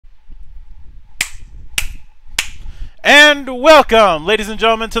And welcome, ladies and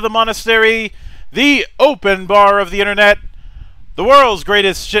gentlemen, to the monastery, the open bar of the internet, the world's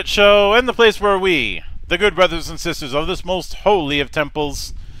greatest shit show, and the place where we, the good brothers and sisters of this most holy of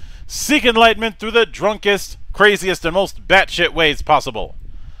temples, seek enlightenment through the drunkest, craziest, and most batshit ways possible.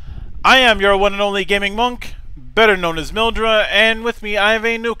 I am your one and only gaming monk, better known as Mildra, and with me I have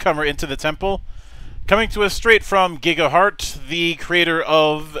a newcomer into the temple, coming to us straight from GeekWatch, the creator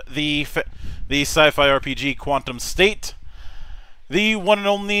of the sci-fi RPG Quantum State, the one and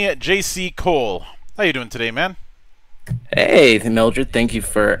only JC Kohl. How you doing today, man? Hey, Mildred, thank you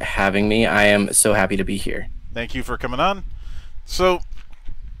for having me. I am so happy to be here. Thank you for coming on. So,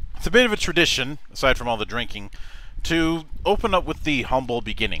 it's a bit of a tradition, aside from all the drinking, to open up with the humble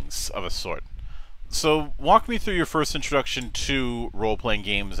beginnings of a sort. So, walk me through your first introduction to role-playing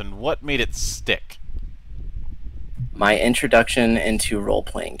games and what made it stick. My introduction into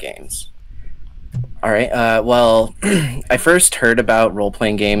role-playing games. All right. Well, I first heard about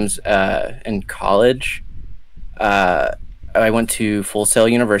role-playing games in college. I went to Full Sail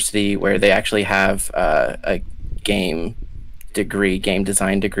University, where they actually have a game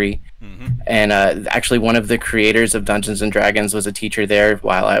design degree. Mm-hmm. And actually, one of the creators of Dungeons and Dragons was a teacher there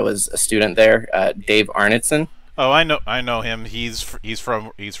while I was a student there, Dave Arneson. Oh, I know him. He's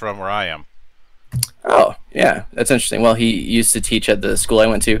from where I am. Oh, yeah, that's interesting. Well, he used to teach at the school I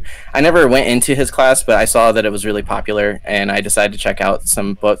went to. I never went into his class, but I saw that it was really popular, and I decided to check out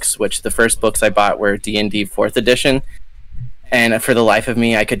some books, which the first books I bought were D&D 4th edition, and for the life of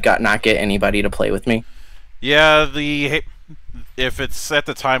me, I could not get anybody to play with me. Yeah, if it's at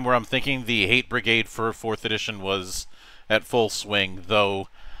the time where I'm thinking, the Hate Brigade for 4th edition was at full swing, though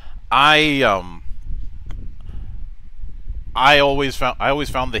I always found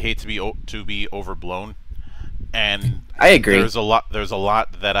the hate to be overblown, and I agree. There's a lot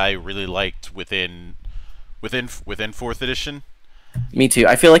that I really liked within 4th edition. Me too.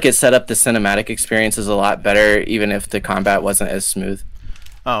 I feel like it set up the cinematic experiences a lot better, even if the combat wasn't as smooth.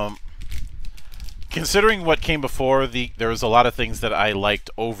 Considering what came before, there was a lot of things that I liked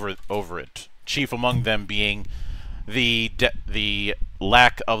over it. Chief among them being the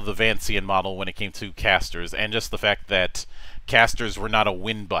lack of the Vancian model when it came to casters, and just the fact that casters were not a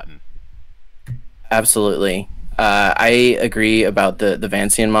win button. Absolutely. I agree about the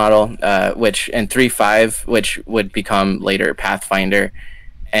Vancian model, which in 3.5, which would become later Pathfinder,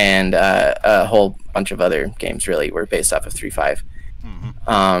 and a whole bunch of other games really were based off of 3.5.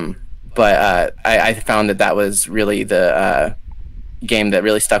 Mm-hmm. But I found that was really the game that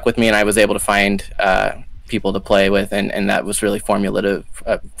really stuck with me, and I was able to find people to play with, and that was really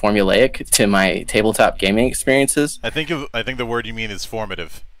formulaic to my tabletop gaming experiences. I think the word you mean is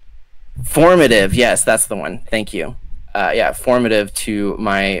formative. Formative, yes, that's the one. Thank you. Yeah, formative to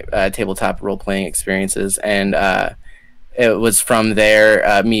my tabletop role-playing experiences, and it was from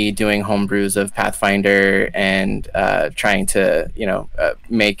there me doing homebrews of Pathfinder and trying to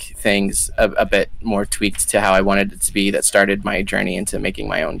make things a bit more tweaked to how I wanted it to be, that started my journey into making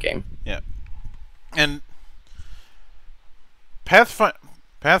my own game. Yeah, and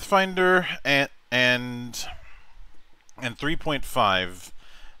Pathfinder and 3.5,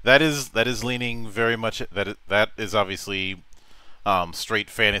 that is leaning very much that is obviously straight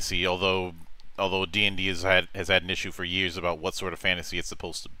fantasy, although D&D has had an issue for years about what sort of fantasy it's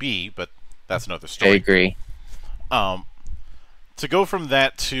supposed to be, but that's another story. I agree. To go from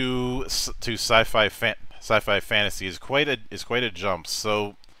that to sci-fi fantasy is quite a jump.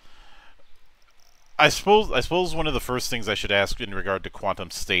 So I suppose one of the first things I should ask in regard to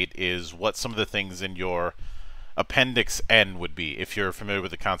Quantum State is what some of the things in your Appendix N would be, if you're familiar with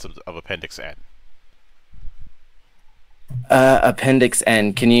the concept of Appendix N. Appendix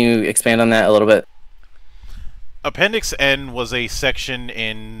N. Can you expand on that a little bit? Appendix N was a section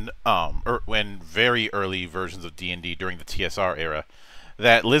in when very early versions of D&D during the TSR era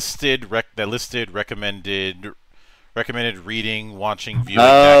that listed recommended reading, watching, viewing.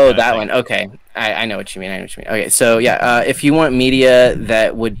 Oh, that one. Okay, I know what you mean. Okay, so yeah, if you want media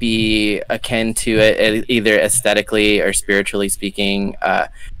that would be akin to it, either aesthetically or spiritually speaking,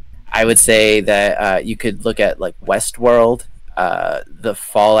 I would say that you could look at like Westworld, the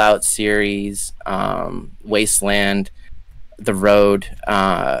Fallout series, Wasteland, The Road.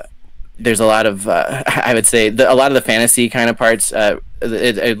 There's a lot of I would say a lot of the fantasy kind of parts.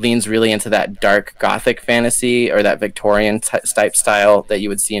 It leans really into that dark gothic fantasy, or that Victorian type style that you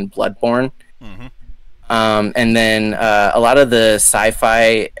would see in Bloodborne. Mm-hmm. And then a lot of the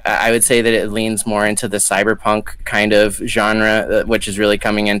sci-fi, I would say that it leans more into the cyberpunk kind of genre, which is really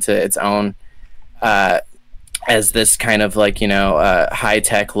coming into its own as this kind of like,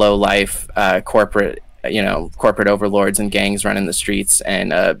 high-tech, low-life corporate corporate overlords and gangs running the streets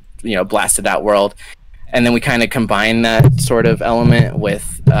and blasted out world. And then we kind of combine that sort of element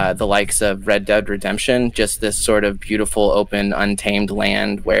with the likes of Red Dead Redemption, just this sort of beautiful, open, untamed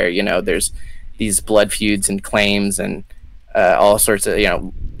land where, there's these blood feuds and claims and all sorts of,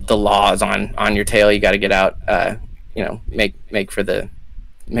 the laws on your tail. You got to get out, make for the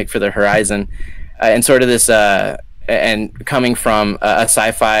horizon. And sort of this, and coming from a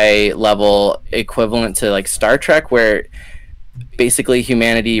sci-fi level equivalent to like Star Trek, where basically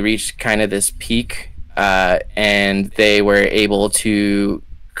humanity reached kind of this peak. And they were able to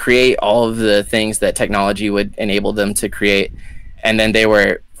create all of the things that technology would enable them to create. And then they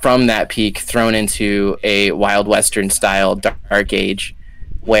were, from that peak, thrown into a Wild Western style dark age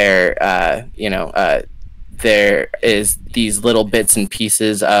where, there is these little bits and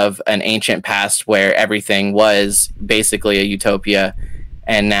pieces of an ancient past where everything was basically a utopia.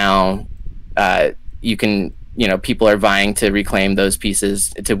 And now you can, people are vying to reclaim those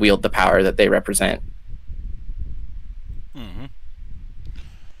pieces to wield the power that they represent.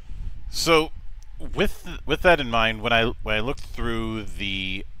 So, with that in mind, when I looked through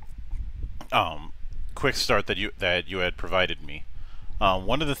the quick start that you had provided me,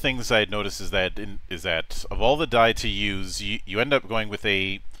 one of the things I had noticed is that of all the die to use, you end up going with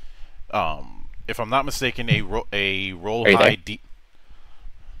a, if I'm not mistaken, a roll high D.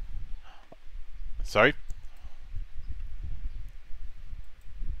 Sorry.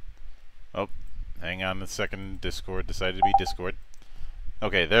 Oh, hang on a second. Discord decided to be Discord.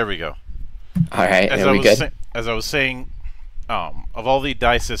 Okay, there we go. All right, as I was saying, of all the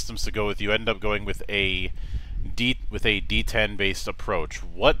die systems to go with, you end up going with a D10 based approach.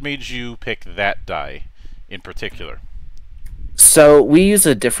 What made you pick that die in particular? So we use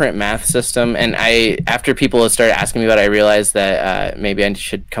a different math system, and after people started asking me about it, I realized that maybe I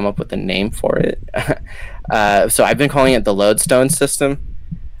should come up with a name for it. So I've been calling it the lodestone system.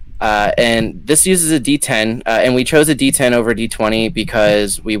 And this uses a D10, and we chose a D10 over D20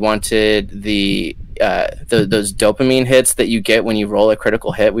 because we wanted those dopamine hits that you get when you roll a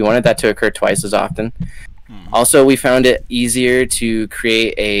critical hit. We wanted that to occur twice as often. Also, we found it easier to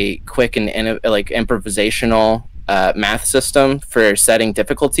create a quick and improvisational math system for setting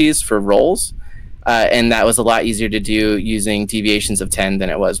difficulties for rolls, and that was a lot easier to do using deviations of 10 than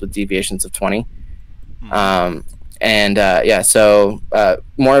it was with deviations of 20. So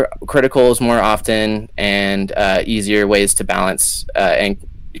more criticals more often and easier ways to balance and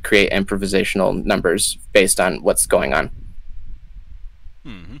create improvisational numbers based on what's going on.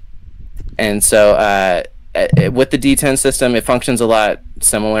 And so with the D10 system, it functions a lot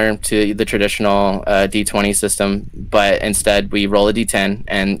similar to the traditional D20 system, but instead we roll a D10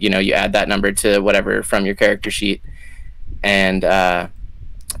 and you add that number to whatever from your character sheet, and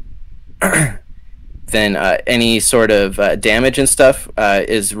then any sort of damage and stuff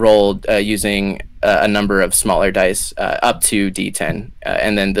is rolled using a number of smaller dice up to D10,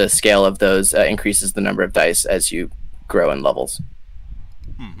 and then the scale of those increases the number of dice as you grow in levels.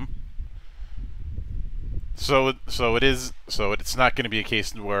 So it's not going to be a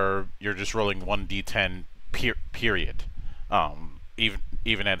case where you're just rolling one D10 period.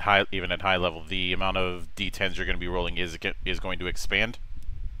 Even at high level, the amount of D10s you're going to be rolling is going to expand.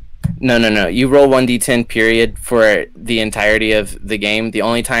 No. You roll 1d10 period for the entirety of the game. The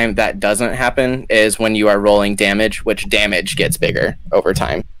only time that doesn't happen is when you are rolling damage, which damage gets bigger over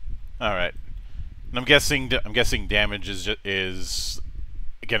time. All right. And I'm guessing damage is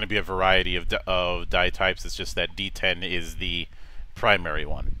going to be a variety of die types. It's just that D10 is the primary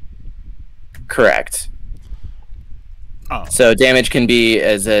one. Correct. Oh. So damage can be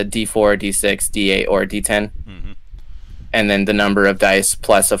as a D4, D6, D8, or D10. And then the number of dice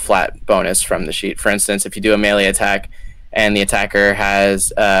plus a flat bonus from the sheet. For instance, if you do a melee attack and the attacker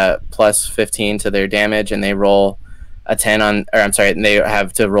has plus 15 to their damage and they roll a 10 on, or I'm sorry, and they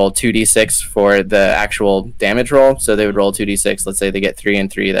have to roll 2d6 for the actual damage roll. So they would roll 2d6. Let's say they get 3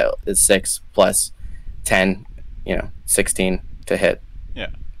 and 3, that is 6 plus 10, 16 to hit.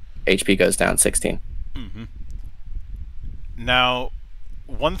 Yeah. HP goes down 16. Now,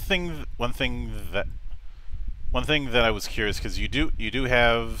 one thing that I was curious, because you do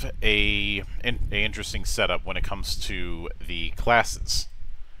have a interesting setup when it comes to the classes.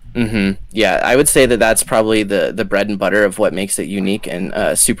 Yeah, I would say that that's probably the bread and butter of what makes it unique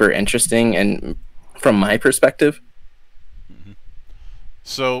and super interesting, and from my perspective.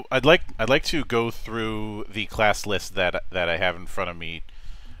 So I'd like to go through the class list that I have in front of me.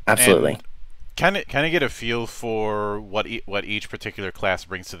 Absolutely. Kind of get a feel for what each particular class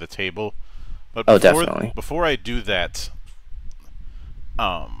brings to the table. But definitely. Before I do that,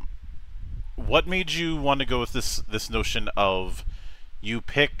 what made you want to go with this notion of you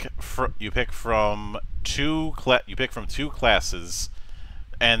pick from two classes,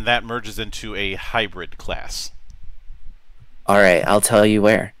 and that merges into a hybrid class? All right, I'll tell you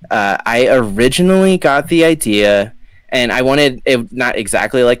where. I originally got the idea, and I wanted it not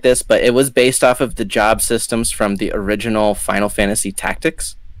exactly like this, but it was based off of the job systems from the original Final Fantasy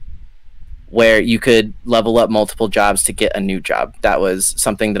Tactics, where you could level up multiple jobs to get a new job. That was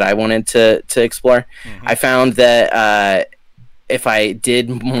something that I wanted to explore. Mm-hmm. I found that if I did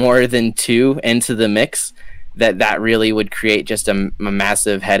more than 2 into the mix, that really would create just a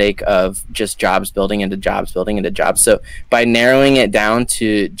massive headache of just jobs building into jobs building into jobs. So by narrowing it down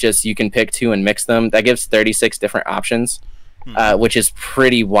to just you can pick 2 and mix them, that gives 36 different options, which is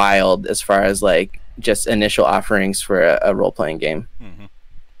pretty wild as far as like just initial offerings for a role-playing game. Mm-hmm.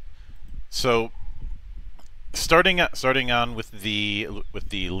 So starting on with the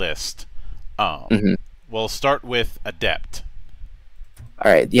list, we'll start with Adept.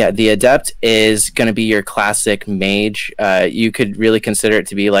 All right, yeah, the Adept is going to be your classic mage. You could really consider it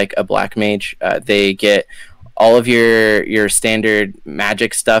to be like a black mage. They get all of your standard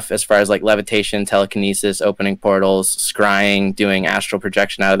magic stuff as far as like levitation, telekinesis, opening portals, scrying, doing astral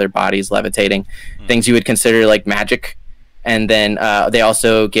projection out of their bodies, levitating, things you would consider like magic. And then they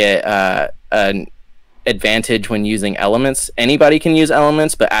also get an advantage when using elements. Anybody can use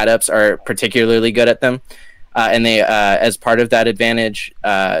elements, but adepts are particularly good at them. And they, as part of that advantage,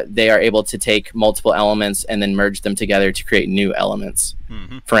 they are able to take multiple elements and then merge them together to create new elements.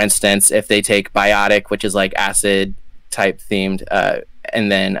 Mm-hmm. For instance, if they take biotic, which is like acid type themed,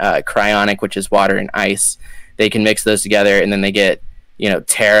 and then cryonic, which is water and ice, they can mix those together, and then they get,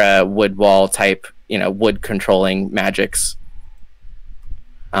 Terra wood wall type, wood controlling magics.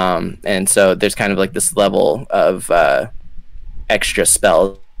 And so there's kind of like this level of extra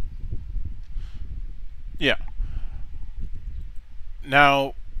spells. Yeah.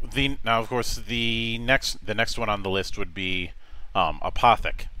 Now, of course, the next one on the list would be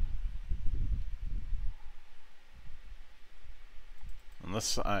Apothic.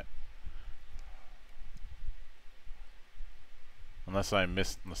 Unless I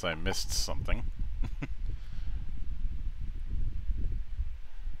missed something.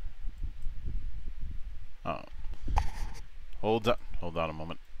 Oh. Hold on a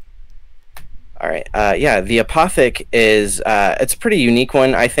moment. All right. Yeah, the Apothic is it's a pretty unique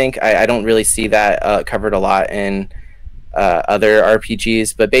one, I think. I don't really see that covered a lot in other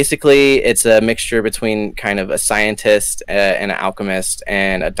RPGs, but basically it's a mixture between kind of a scientist, and an alchemist,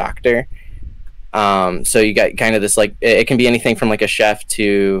 and a doctor. So you got kind of this, like, it can be anything from like a chef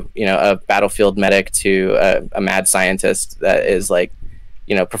to, a battlefield medic to a mad scientist that is like,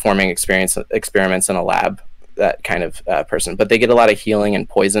 performing experiments in a lab, that kind of person. But they get a lot of healing and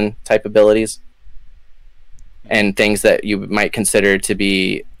poison type abilities, and things that you might consider to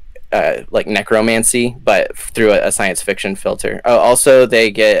be like necromancy, but through a science fiction filter. Also, they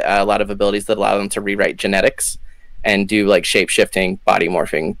get a lot of abilities that allow them to rewrite genetics and do like shape-shifting, body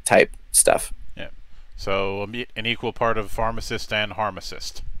morphing type stuff. Yeah. So an equal part of pharmacist and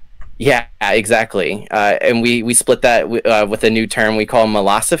harmacist. Yeah, exactly. And we split that with a new term we call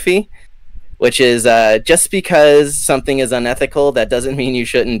philosophy, which is just because something is unethical, that doesn't mean you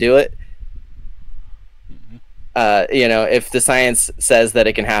shouldn't do it. If the science says that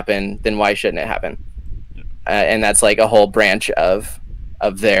it can happen, then why shouldn't it happen? And that's like a whole branch of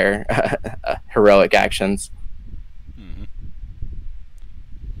their heroic actions. Mm-hmm.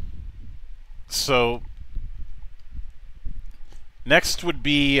 So next would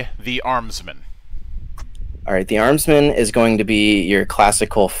be the Armsman. All right, the Armsman is going to be your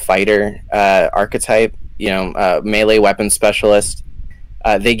classical fighter archetype, melee weapon specialist.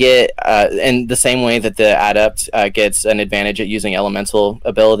 They get, in the same way that the Adept gets an advantage at using elemental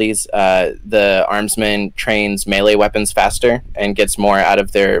abilities, the Armsman trains melee weapons faster and gets more out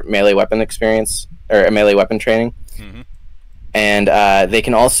of their melee weapon experience, or melee weapon training. Mm-hmm. And they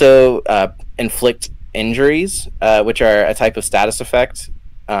can also inflict injuries, which are a type of status effect,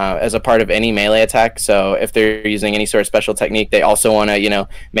 as a part of any melee attack. So if they're using any sort of special technique, they also want to,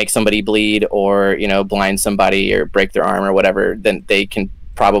 make somebody bleed, or, blind somebody or break their arm or whatever, then they can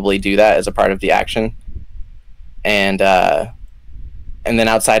probably do that as a part of the action. And then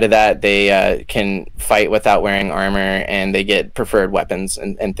outside of that, they can fight without wearing armor, and they get preferred weapons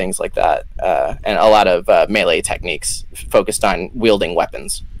and things like that. And a lot of melee techniques focused on wielding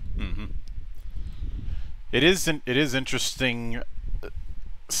weapons. Mm-hmm. It is interesting.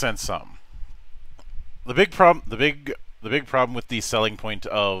 Since the big problem with the selling point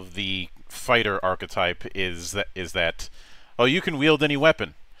of the fighter archetype is that you can wield any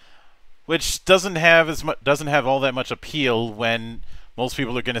weapon. which doesn't have all that much appeal when most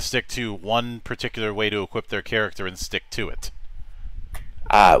people are going to stick to one particular way to equip their character and stick to it.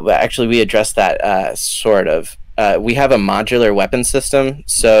 Well, actually, we addressed that sort of. We have a modular weapon system,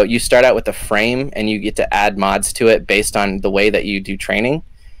 so you start out with a frame, and you get to add mods to it based on the way that you do training.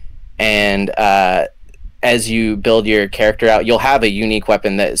 And as you build your character out, you'll have a unique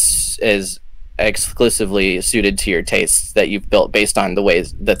weapon that is exclusively suited to your tastes that you've built based on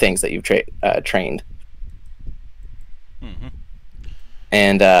the things that you've trained. Mm-hmm.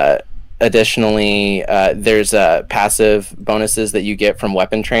 And additionally, there's passive bonuses that you get from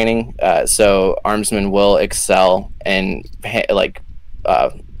weapon training. So armsmen will excel in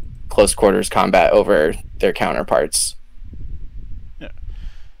close quarters combat over their counterparts. Yeah,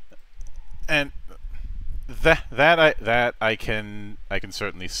 and that I can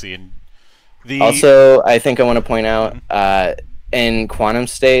certainly see. And also, I think I want to point out in Quantum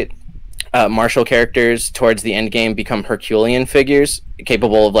State, martial characters towards the end game become Herculean figures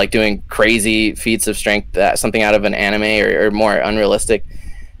capable of like doing crazy feats of strength, something out of an anime or more unrealistic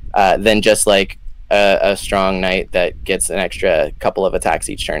than just like a strong knight that gets an extra couple of attacks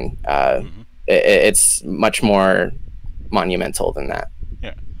each turn. It's much more monumental than that.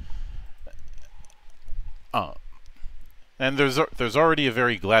 Yeah. And there's already a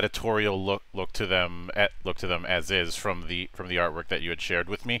very gladiatorial look to them as is from the artwork that you had shared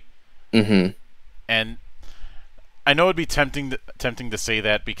with me. Mm-hmm. And I know it'd be tempting to say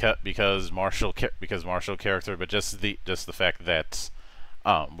that because martial character, but just the fact that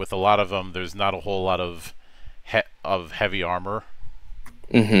with a lot of them, there's not a whole lot of heavy armor.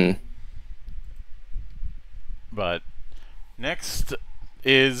 Mm-hmm. But next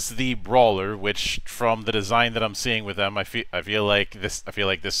is the brawler, which from the design that I'm seeing with them, I feel like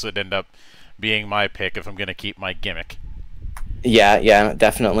this would end up being my pick if I'm gonna keep my gimmick. Yeah,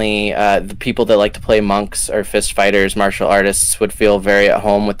 definitely. The people that like to play monks or fist fighters, martial artists would feel very at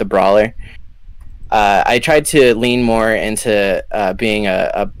home with the brawler. I tried to lean more into being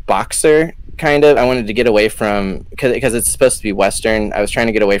a boxer, kind of. I wanted to get away from, because it's supposed to be Western, I was trying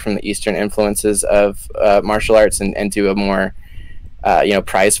to get away from the Eastern influences of martial arts and do a more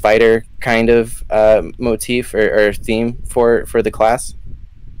prize fighter kind of motif or theme for the class.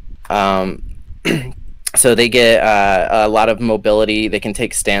 So they get a lot of mobility. They can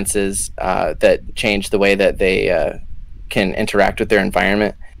take stances that change the way that they can interact with their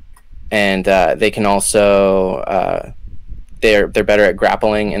environment, and they can also they're better at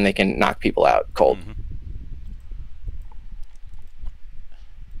grappling, and they can knock people out cold. Mm-hmm.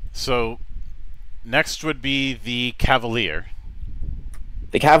 So next would be the Cavalier.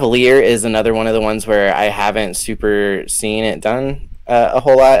 The Cavalier is another one of the ones where I haven't super seen it done a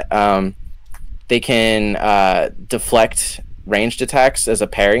whole lot. They can deflect ranged attacks as a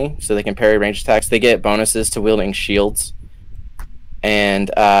parry, so they can parry ranged attacks. They get bonuses to wielding shields. And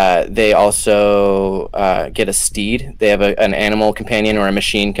they also get a steed. They have an animal companion or a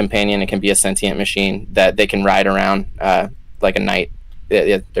machine companion. It can be a sentient machine that they can ride around like a knight.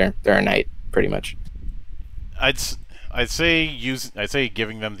 They're a knight, pretty much. I'd say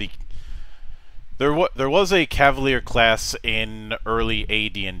giving them the... There was a Cavalier class in early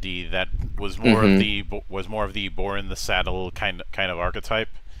AD&D that was more of the boar in the saddle kind of archetype.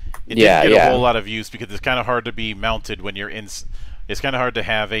 It didn't get a whole lot of use because it's kind of hard to be mounted when you're in. It's kind of hard to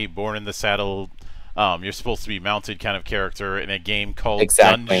have a born in the saddle. You're supposed to be mounted kind of character in a game called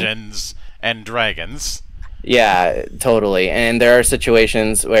Dungeons and Dragons. Yeah, totally. And there are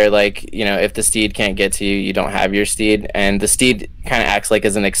situations where, like, if the steed can't get to you, you don't have your steed, and the steed kind of acts like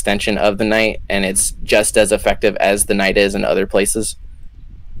as an extension of the knight, and it's just as effective as the knight is in other places.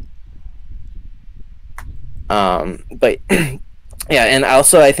 But yeah, and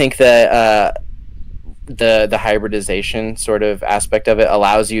also I think that the hybridization sort of aspect of it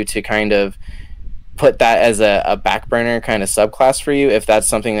allows you to kind of put that as a back burner kind of subclass for you if that's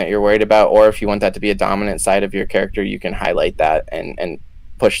something that you're worried about, or if you want that to be a dominant side of your character, you can highlight that and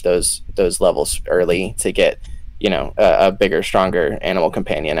push those levels early to get a bigger, stronger animal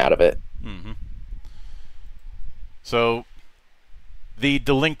companion out of it. Mm-hmm. So the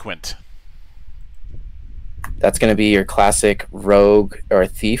Delinquent, that's going to be your classic rogue or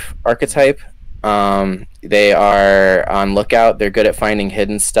thief archetype. They are on lookout. They're good at finding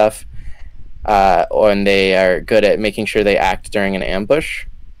hidden stuff. And they are good at making sure they act during an ambush,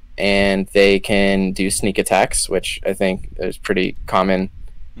 and they can do sneak attacks, which I think is pretty common,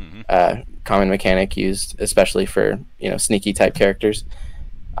 common mechanic used, especially for sneaky type characters.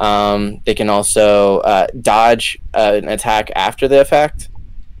 They can also dodge an attack after the effect,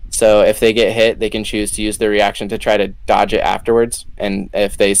 So if they get hit, they can choose to use their reaction to try to dodge it afterwards. And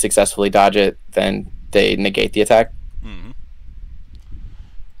if they successfully dodge it, then they negate the attack. Mm-hmm.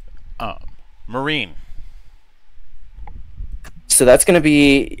 Marine. So that's going to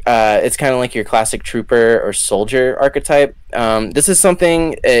be, it's kind of like your classic trooper or soldier archetype. This is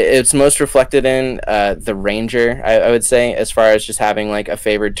something, it's most reflected in the ranger, I would say, as far as just having like a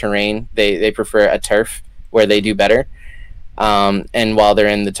favored terrain. They prefer a turf where they do better. And while they're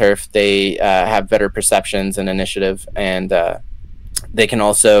in the turf, they have better perceptions and initiative. And they can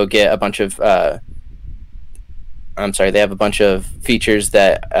also get a bunch of... they have a bunch of features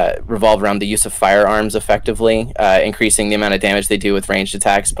that revolve around the use of firearms effectively, increasing the amount of damage they do with ranged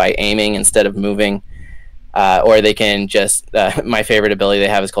attacks by aiming instead of moving. Or they can just, my favorite ability they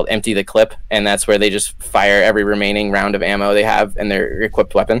have is called Empty the Clip, and that's where they just fire every remaining round of ammo they have in their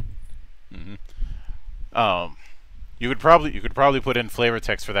equipped weapon. Mm-hmm. You could probably put in flavor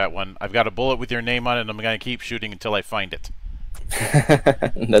text for that one. I've got a bullet with your name on it, and I'm going to keep shooting until I find it.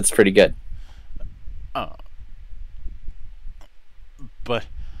 That's pretty good. But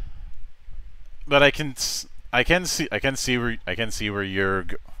I can see where you're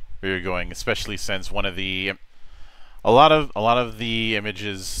going, especially since a lot of the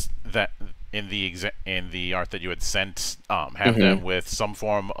images that in the art that you had sent have them with some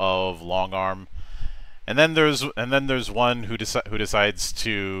form of long arm, and then there's one who decides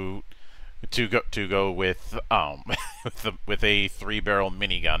to go with with a 3-barrel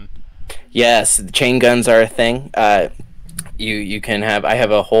minigun. Yes, chain guns are a thing. You can have, I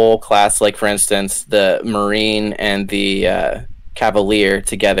have a whole class, like for instance the Marine and the Cavalier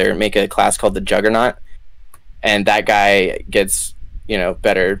together make a class called the Juggernaut, and that guy gets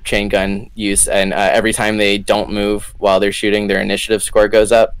better chain gun use, and every time they don't move while they're shooting, their initiative score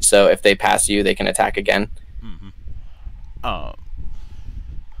goes up, so if they pass you they can attack again.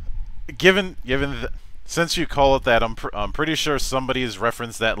 Since you call it that, I'm pretty sure somebody has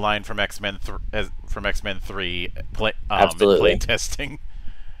referenced that line from X-Men 3 play testing.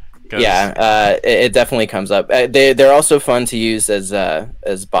 Yeah, it definitely comes up. They're also fun to use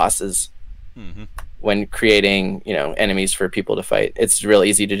as bosses when creating enemies for people to fight. It's real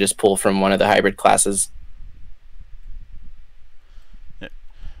easy to just pull from one of the hybrid classes.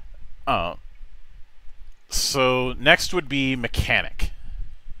 So next would be Mechanic.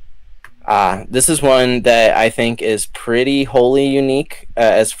 This is one that I think is pretty wholly unique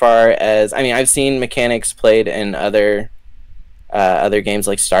as far as, I mean, I've seen mechanics played in other games,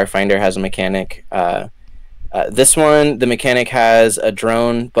 like Starfinder has a mechanic. This one, the mechanic has a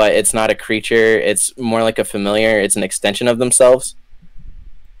drone, but it's not a creature. It's more like a familiar. It's an extension of themselves.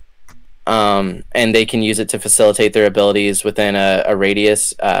 And they can use it to facilitate their abilities within a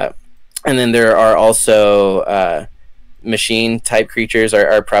radius. And then there are also... machine type creatures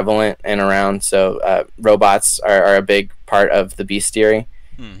are prevalent and around, so robots are a big part of the bestiary.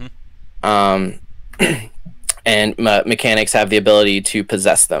 And mechanics have the ability to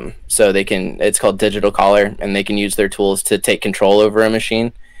possess them, so they can, it's called digital collar, and they can use their tools to take control over a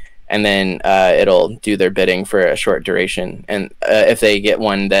machine, and then it'll do their bidding for a short duration. And if they get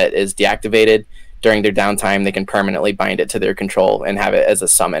one that is deactivated during their downtime, they can permanently bind it to their control and have it as a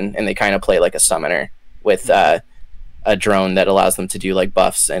summon, and they kind of play like a summoner with a drone that allows them to do like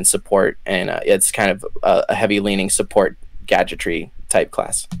buffs and support, and it's kind of a heavy leaning support gadgetry type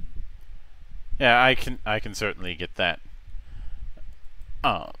class. Yeah, I can certainly get that.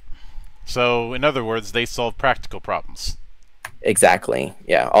 So in other words, they solve practical problems. Exactly.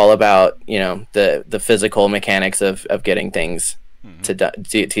 Yeah, all about the physical mechanics of getting things to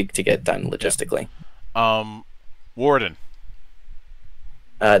get done logistically. Warden.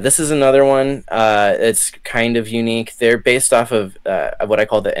 This is another one. It's kind of unique. They're based off of what I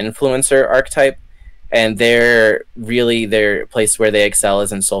call the influencer archetype, and their place where they excel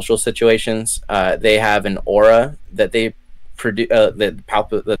is in social situations. They have an aura that they produce that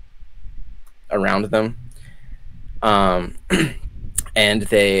palpate around them, and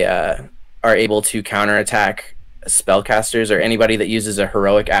they are able to counterattack spellcasters or anybody that uses a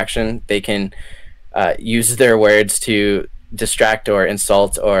heroic action. They can use their words to distract or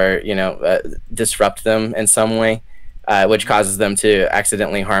insult or disrupt them in some way, which causes them to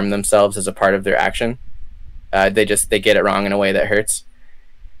accidentally harm themselves as a part of their action. They get it wrong in a way that hurts,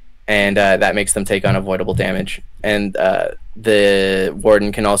 and that makes them take unavoidable damage. And the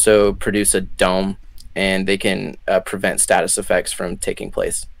warden can also produce a dome, and they can prevent status effects from taking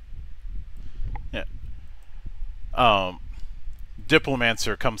place. Yeah.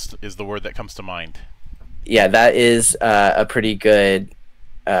 Diplomancer is the word that comes to mind. Yeah, that is a pretty good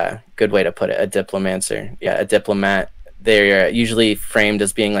way to put it. A diplomancer. Yeah, a diplomat. They're usually framed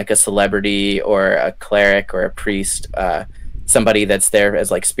as being like a celebrity or a cleric or a priest, somebody that's there as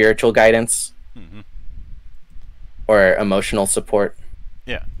like spiritual guidance or emotional support.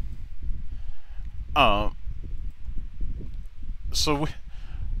 Yeah. So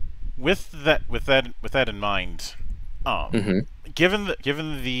with that in mind, given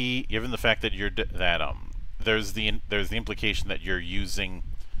the fact that there's the implication that you're using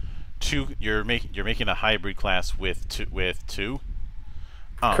you're making a hybrid class with two.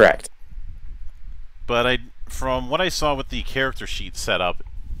 Correct. But from what I saw with the character sheet set up,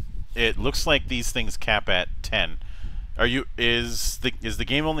 it looks like these things cap at 10. Is the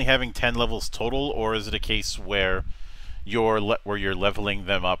game only having 10 levels total, or is it a case where you're leveling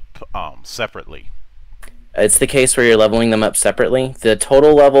them up separately? It's the case where you're leveling them up separately. The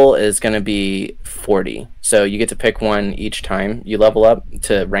total level is going to be 40. So you get to pick one each time you level up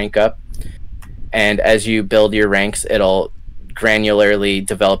to rank up. And as you build your ranks, it'll granularly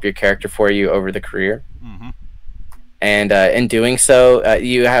develop your character for you over the career. And in doing so,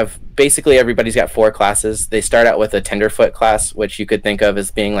 you have basically everybody's got 4 classes. They start out with a tenderfoot class, which you could think of as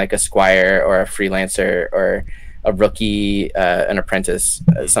being like a squire or a freelancer or a rookie, an apprentice,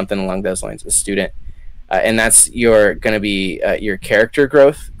 something along those lines, a student. And that's going to be your character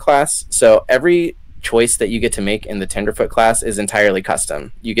growth class. So every choice that you get to make in the tenderfoot class is entirely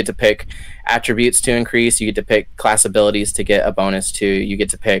custom. You get to pick attributes to increase. You get to pick class abilities to get a bonus to. You get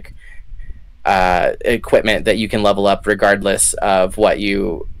to pick equipment that you can level up regardless of what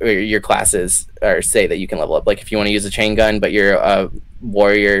your classes or say that you can level up. Like if you want to use a chain gun, but you're a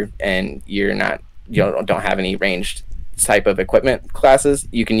warrior and you don't have any ranged type of equipment classes,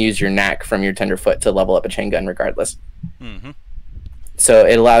 you can use your knack from your tenderfoot to level up a chain gun regardless. So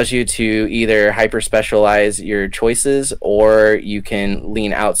it allows you to either hyper specialize your choices, or you can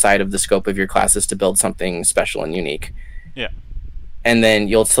lean outside of the scope of your classes to build something special and unique. Yeah. And then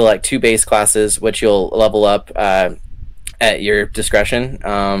you'll select 2 base classes, which you'll level up at your discretion.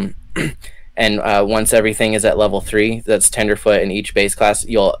 And once everything is at level 3, that's tenderfoot in each base class,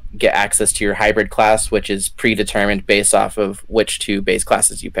 you'll get access to your hybrid class, which is predetermined based off of which 2 base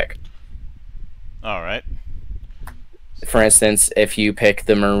classes you pick. All right. For instance, if you pick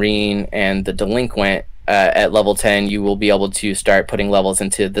the Marine and the Delinquent at level 10, you will be able to start putting levels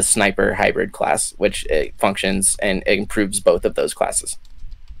into the Sniper hybrid class, which functions and improves both of those classes.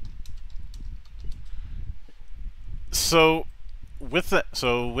 So with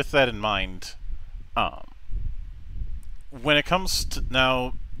that in mind, when it comes to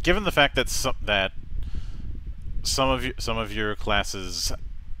now, given the fact that some of your classes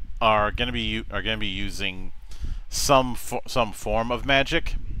are going to be using some form of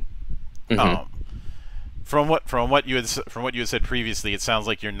magic, from what you had said previously, it sounds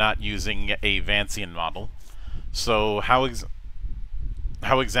like you're not using a Vancian model. So how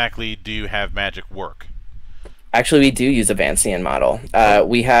exactly do you have magic work? Actually, we do use a Vancian model.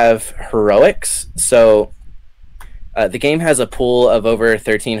 We have heroics. So the game has a pool of over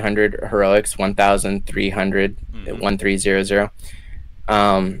 1,300 heroics, 1,300, 1300.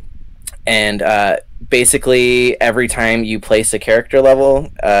 And basically, every time you place a character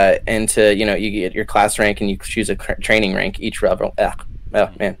level into, you get your class rank and you choose a training rank each level. Oh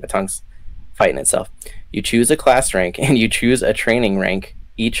man, my tongue's fighting itself. You choose a class rank and you choose a training rank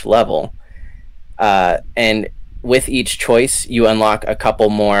each level. And with each choice, you unlock a couple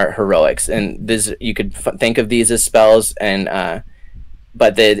more heroics. And this, you could think of these as spells, and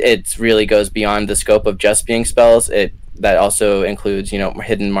but it really goes beyond the scope of just being spells. That also includes,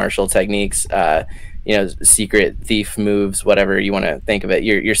 hidden martial techniques, secret thief moves, whatever you want to think of it.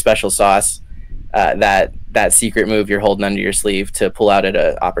 Your special sauce, that secret move you're holding under your sleeve to pull out at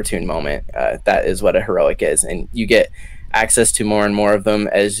an opportune moment. That is what a heroic is, and you get access to more and more of them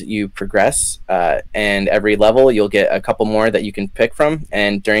as you progress. And every level, you'll get a couple more that you can pick from.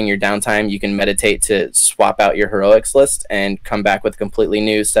 And during your downtime, you can meditate to swap out your heroics list and come back with a completely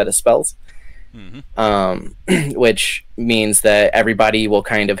new set of spells. Which means that everybody will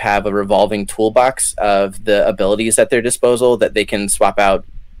kind of have a revolving toolbox of the abilities at their disposal that they can swap out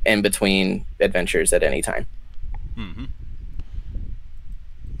in between adventures at any time.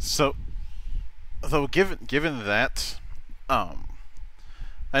 So, though, given that,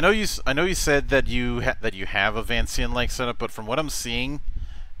 I know you said that you have a Vancian-like setup, but from what I'm seeing,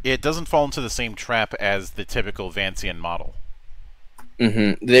 it doesn't fall into the same trap as the typical Vancian model.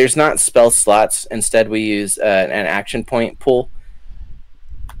 There's not spell slots. Instead, we use an action point pool,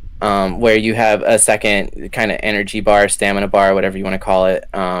 where you have a second kind of energy bar, stamina bar, whatever you want to call it,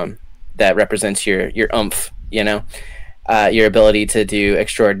 that represents your oomph. Your ability to do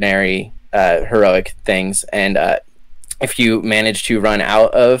extraordinary heroic things. And If you manage to run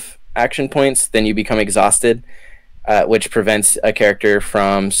out of action points, then you become exhausted, which prevents a character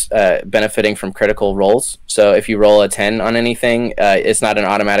from benefiting from critical rolls. So if you roll a 10 on anything, it's not an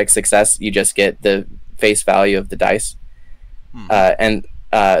automatic success. You just get the face value of the dice. And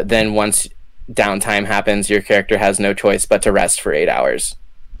then once downtime happens, your character has no choice but to rest for 8 hours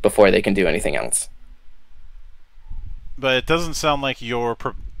before they can do anything else. But it doesn't sound like you're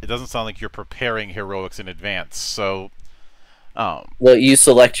preparing heroics in advance. So, well, you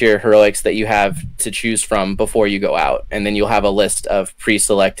select your heroics that you have to choose from before you go out, and then you'll have a list of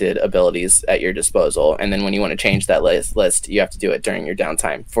pre-selected abilities at your disposal. And then when you want to change that list, you have to do it during your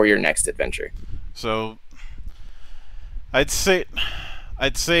downtime for your next adventure. So, I'd say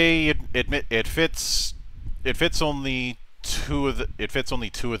it fits only two of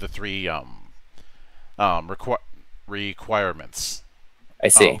the three requirements. I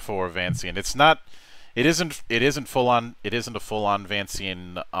see. For Vancian, it isn't a full on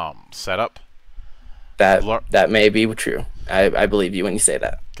Vancian setup. That may be true. I believe you when you say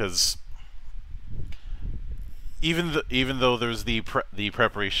that. Because even though there's the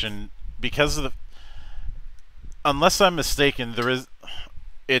preparation, because of the, unless I'm mistaken,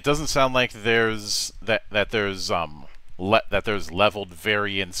 it doesn't sound like there's leveled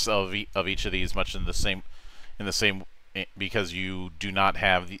variants of each of these much in the same because you do not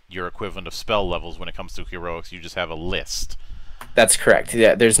have your equivalent of spell levels when it comes to heroics. You just have a list. That's correct.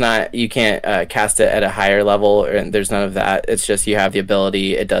 Yeah, you can't cast it at a higher level, and there's none of that. It's just you have the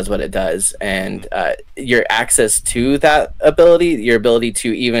ability, it does what it does, and your access to that ability, your ability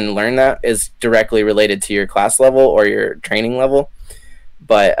to even learn that, is directly related to your class level or your training level.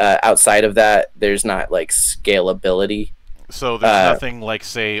 But outside of that, there's not like scalability. So there's nothing like,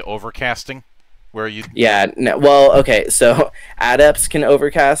 say, overcasting, where you... Yeah, no, well, okay, so adepts can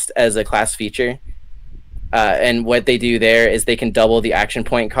overcast as a class feature. And what they do there is they can double the action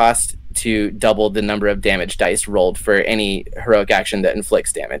point cost to double the number of damage dice rolled for any heroic action that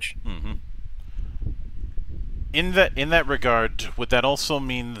inflicts damage. Mm-hmm. In that regard, would that also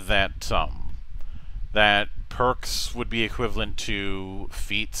mean that that perks would be equivalent to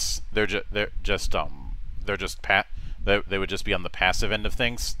feats? They would just be on the passive end of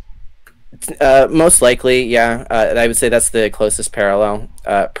things. Most likely, yeah. I would say that's the closest parallel.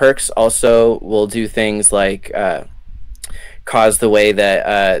 Perks also will do things like cause the way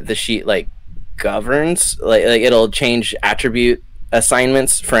that the sheet like governs. Like it'll change attribute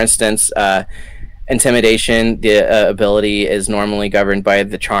assignments. For instance, intimidation, the ability is normally governed by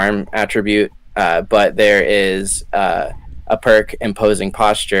the charm attribute, but there is a perk, imposing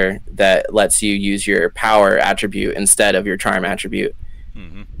posture, that lets you use your power attribute instead of your charm attribute.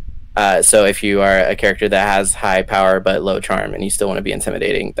 Mm-hmm. So if you are a character that has high power but low charm and you still want to be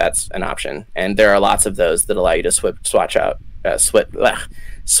intimidating, that's an option. And there are lots of those that allow you to switch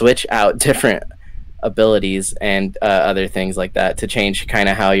out different abilities and other things like that to change kind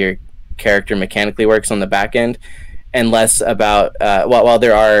of how your character mechanically works on the back end, and less about while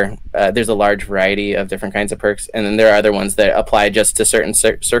there's a large variety of different kinds of perks, and then there are other ones that apply just to certain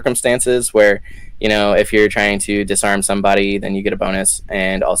circumstances where, you know, if you're trying to disarm somebody, then you get a bonus,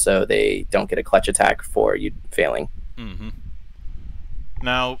 and also they don't get a clutch attack for you failing. Mm-hmm.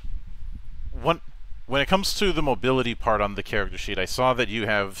 Now, when it comes to the mobility part on the character sheet, I saw that you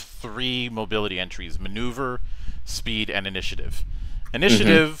have 3 mobility entries: maneuver, speed, and initiative.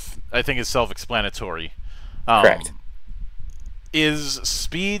 Initiative, I think, is self-explanatory. Correct. Is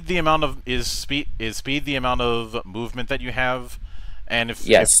speed the amount of movement that you have? And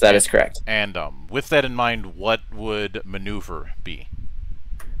that is correct. And with that in mind, what would maneuver be?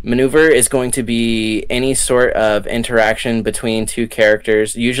 Maneuver is going to be any sort of interaction between two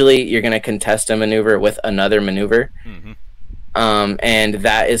characters. Usually, you're going to contest a maneuver with another maneuver. Mm-hmm. And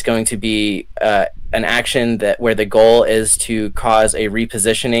that is going to be an action where the goal is to cause a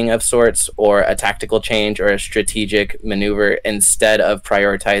repositioning of sorts, or a tactical change, or a strategic maneuver, instead of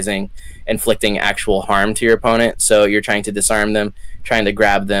prioritizing inflicting actual harm to your opponent. So you're trying to disarm them, trying to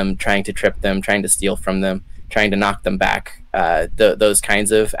grab them, trying to trip them, trying to steal from them, trying to knock them back. Those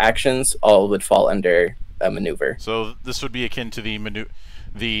kinds of actions all would fall under a maneuver. So this would be akin to the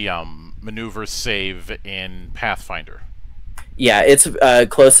maneuver save in Pathfinder. Yeah, it's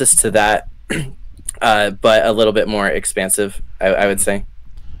closest to that, but a little bit more expansive, I would say.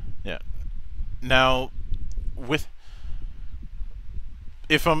 Yeah. Now,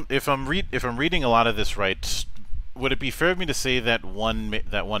 if I'm reading a lot of this right, would it be fair of me to say that one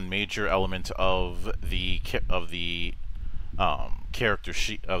major element of the character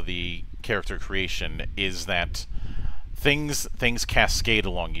sheet of the character creation is that things cascade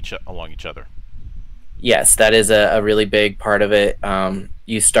along each other? Yes, that is a really big part of it.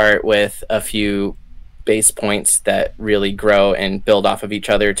 You start with a few base points that really grow and build off of each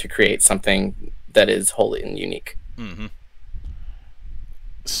other to create something that is wholly and unique. Mm-hmm.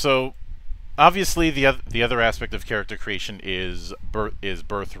 So, obviously, the other aspect of character creation is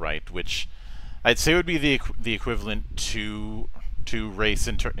birthright, which I'd say would be the equivalent to race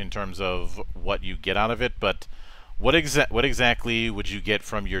in terms of what you get out of it. But what exactly would you get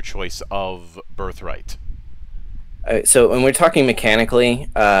from your choice of birthright? So when we're talking mechanically,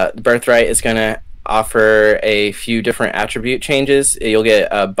 birthright is going to offer a few different attribute changes. You'll get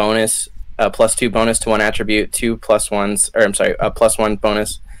a bonus, a +2 bonus to one attribute, two +1s, or I'm sorry, a +1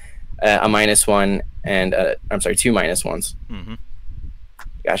 bonus, a -1, and I'm sorry, two -1s. Mm-hmm.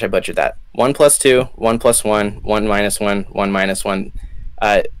 Gosh, I butchered that. 1 +2, 1 +1, 1 -1, 1 -1.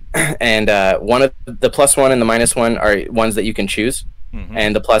 And one of the +1 and the -1 are ones that you can choose. Mm-hmm.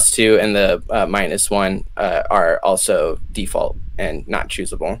 And the +2 and the -1 are also default and not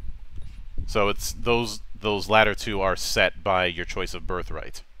choosable. So it's those latter two are set by your choice of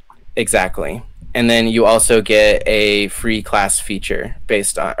birthright. Exactly. And then you also get a free class feature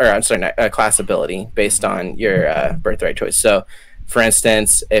based on, or I'm sorry, a class ability based on your birthright choice. So, for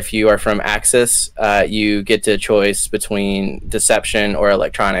instance, if you are from Axis, you get to choice between Deception or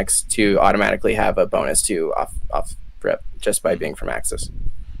Electronics to automatically have a bonus to off rip just by being from Axis.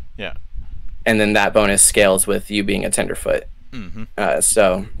 Yeah. And then that bonus scales with you being a Tenderfoot. Mm-hmm.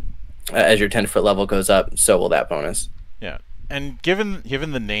 So as your Tenderfoot level goes up, so will that bonus. Yeah. And given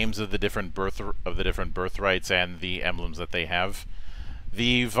the names of the different birthrights and the emblems that they have,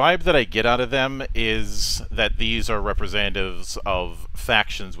 the vibe that I get out of them is that these are representatives of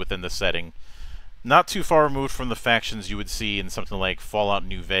factions within the setting, not too far removed from the factions you would see in something like Fallout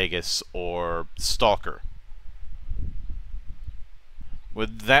New Vegas or Stalker.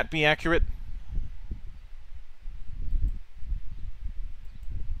 Would that be accurate?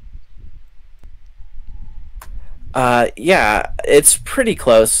 Yeah, it's pretty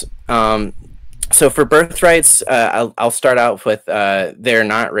close. So for birthrights, I'll start out with they're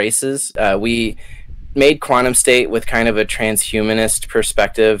not races. We made Quantum State with kind of a transhumanist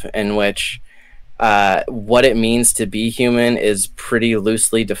perspective in which what it means to be human is pretty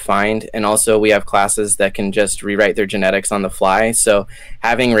loosely defined, and also we have classes that can just rewrite their genetics on the fly. So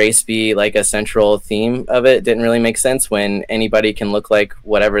having race be like a central theme of it didn't really make sense when anybody can look like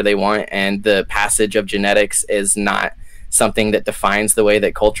whatever they want, and the passage of genetics is not something that defines the way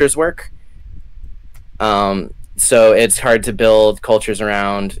that cultures work. So it's hard to build cultures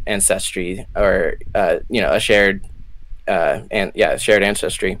around ancestry or a shared shared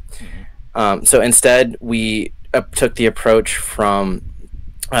ancestry. So instead, we took the approach from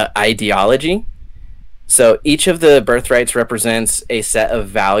ideology. So each of the birthrights represents a set of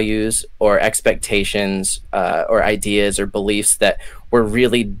values or expectations or ideas or beliefs that were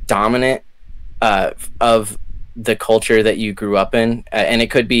really dominant of the culture that you grew up in. And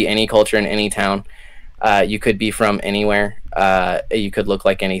it could be any culture in any town. You could be from anywhere. You could look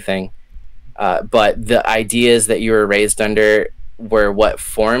like anything. But the ideas that you were raised under were what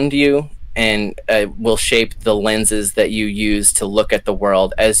formed you and will shape the lenses that you use to look at the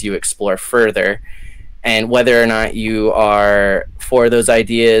world as you explore further. And whether or not you are for those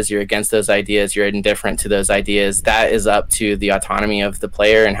ideas, you're against those ideas, you're indifferent to those ideas, that is up to the autonomy of the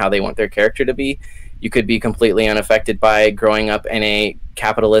player and how they want their character to be. You could be completely unaffected by growing up in a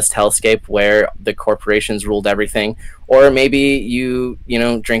capitalist hellscape where the corporations ruled everything, or maybe you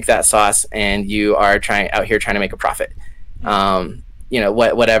drink that sauce and you are out here trying to make a profit.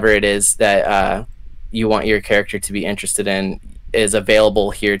 Whatever it is that you want your character to be interested in is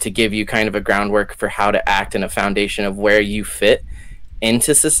available here to give you kind of a groundwork for how to act and a foundation of where you fit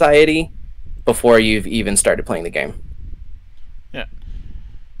into society before you've even started playing the game. Yeah.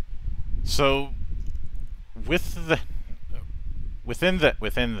 So within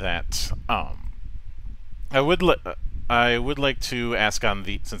that, I would like to ask on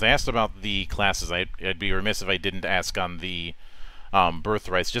since I asked about the classes, I'd be remiss if I didn't ask on the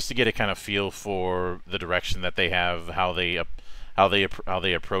birthrights, just to get a kind of feel for the direction that they have, how they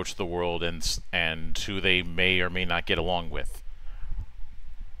approach the world, and who they may or may not get along with.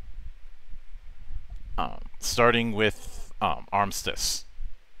 Starting with Armistice.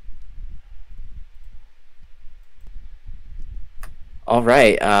 All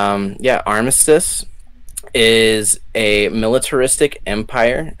right. Armistice is a militaristic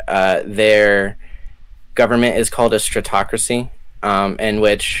empire. Their government is called a stratocracy, in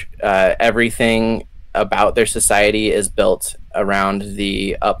which everything about their society is built around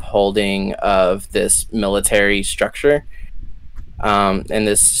the upholding of this military structure. in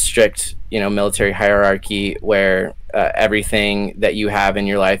this strict, military hierarchy where everything that you have in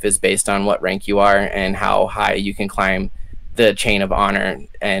your life is based on what rank you are and how high you can climb the chain of honor.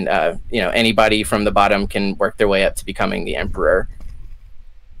 And anybody from the bottom can work their way up to becoming the emperor.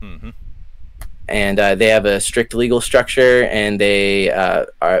 Mm-hmm. And they have a strict legal structure, and they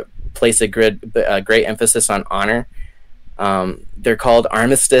place a great emphasis on honor. They're called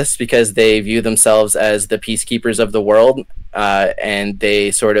Armistice because they view themselves as the peacekeepers of the world, and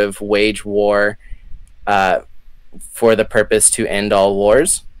they sort of wage war for the purpose to end all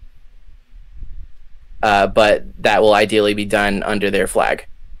wars. But that will ideally be done under their flag.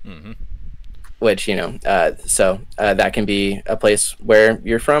 Mm-hmm. Which, so that can be a place where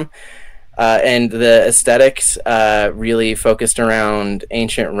you're from. And the aesthetics really focused around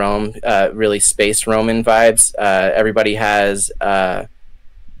ancient Rome, really space Roman vibes. Everybody has a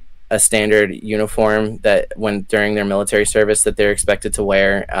standard uniform that during their military service that they're expected to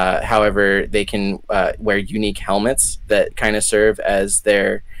wear. However, they can wear unique helmets that kind of serve as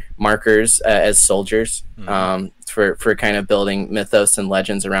their markers as soldiers, for kind of building mythos and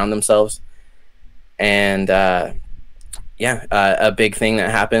legends around themselves. And a big thing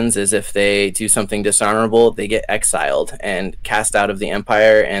that happens is if they do something dishonorable, they get exiled and cast out of the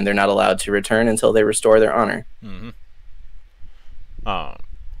empire, and they're not allowed to return until they restore their honor. Mm-hmm.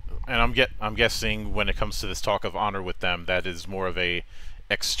 And I'm guessing when it comes to this talk of honor with them, that is more of a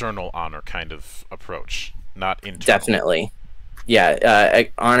external honor kind of approach, not internal. Definitely. Yeah,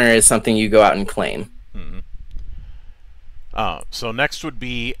 honor is something you go out and claim. Mm-hmm. So next would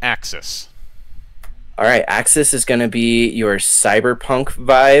be Axis. All right, Axis is going to be your cyberpunk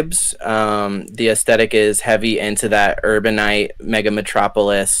vibes. The aesthetic is heavy into that urbanite mega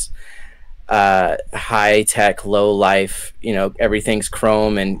metropolis, high tech, low life. Everything's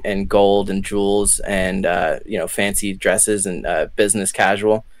chrome and gold and jewels and fancy dresses and business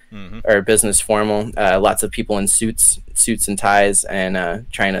casual or business formal. Lots of people in suits and ties and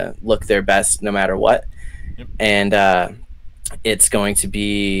trying to look their best no matter what. Yep. And it's going to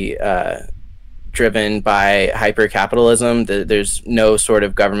be driven by hyper-capitalism. There's no sort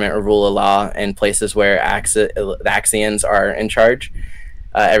of government or rule of law in places where the Axians are in charge.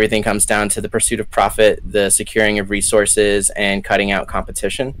 Everything comes down to the pursuit of profit, the securing of resources, and cutting out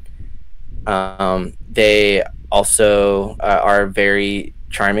competition. They also are very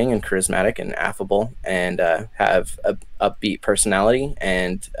charming and charismatic and affable, and have a upbeat personality,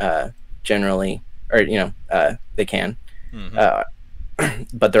 and generally, they can.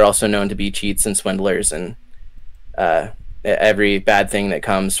 But they're also known to be cheats and swindlers, and every bad thing that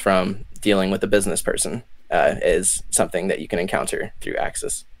comes from dealing with a business person is something that you can encounter through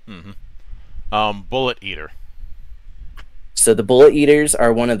Axis. Bullet Eater. So the Bullet Eaters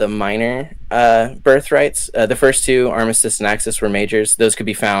are one of the minor birthrights. The first two, Armistice and Axis, were majors. Those could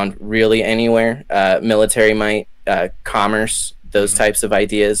be found really anywhere. Military might, commerce, those types of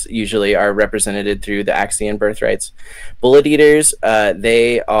ideas usually are represented through the Axian birthrights. Bullet Eaters,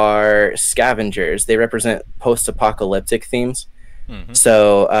 they are scavengers. They represent post-apocalyptic themes.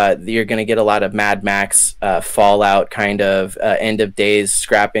 So you're going to get a lot of Mad Max, Fallout kind of end of days,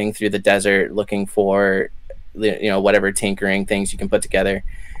 scrapping through the desert, looking for whatever tinkering things you can put together.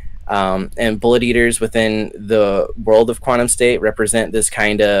 And Bullet Eaters within the world of Quantum State represent this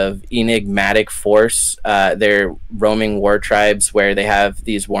kind of enigmatic force. They're roaming war tribes where they have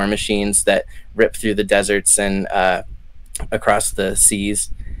these war machines that rip through the deserts and across the seas.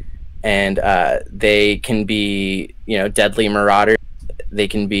 And they can be, deadly marauders. They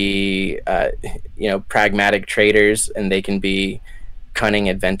can be, pragmatic traders, and they can be cunning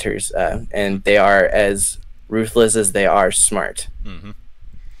inventors. And they are as ruthless as they are smart.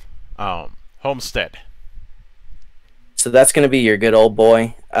 Homestead. So that's going to be your good old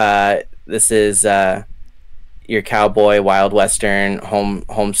boy. This is your cowboy, wild western,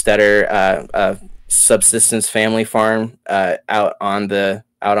 homesteader, subsistence family farm out on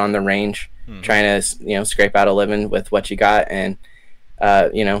the range, trying to scrape out a living with what you got. And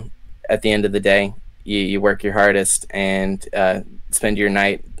at the end of the day, you work your hardest and spend your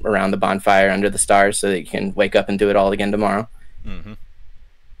night around the bonfire under the stars so that you can wake up and do it all again tomorrow.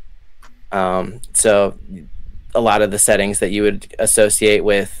 So a lot of the settings that you would associate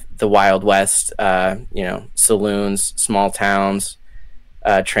with the Wild West, saloons, small towns,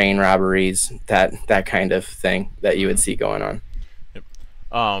 train robberies, that kind of thing that you would see going on.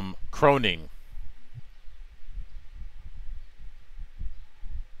 Croning.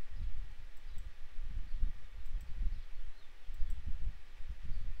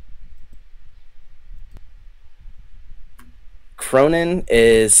 Cronin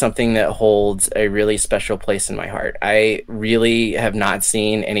is something that holds a really special place in my heart. I really have not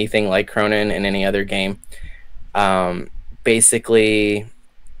seen anything like Cronin in any other game. Basically,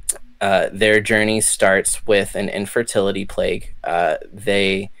 their journey starts with an infertility plague.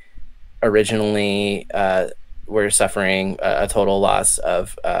 They originally were suffering a total loss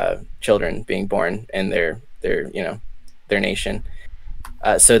of children being born in their nation.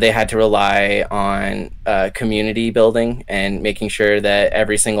 So they had to rely on community building and making sure that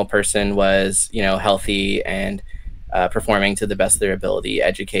every single person was, healthy and performing to the best of their ability,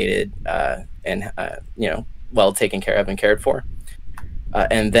 educated, and well taken care of and cared for.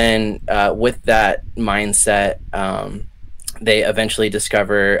 And then with that mindset, they eventually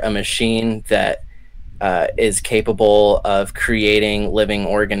discover a machine that is capable of creating living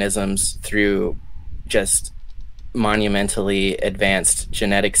organisms through just monumentally advanced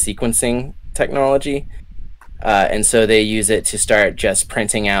genetic sequencing technology. And so they use it to start just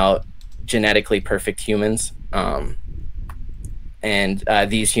printing out genetically perfect humans. And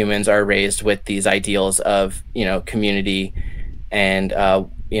these humans are raised with these ideals of, community and,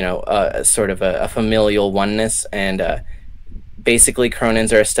 sort of a familial oneness. And basically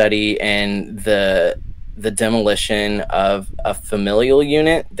Cronins are a study in the demolition of a familial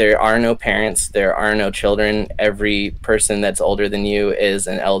unit. There are no parents, there are no children. Every person that's older than you is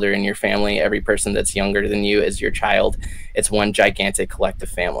an elder in your family. Every person that's younger than you is your child. It's one gigantic collective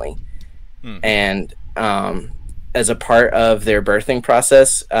family. And as a part of their birthing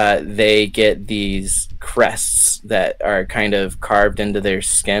process, they get these crests that are kind of carved into their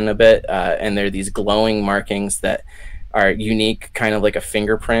skin a bit, and they're these glowing markings that are unique, kind of like a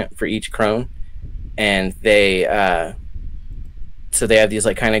fingerprint for each crone. And they so they have these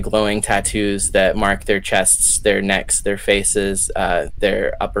like kind of glowing tattoos that mark their chests, their necks, their faces,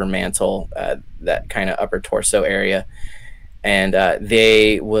 their upper mantle, that kind of upper torso area, and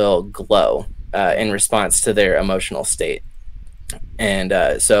they will glow in response to their emotional state.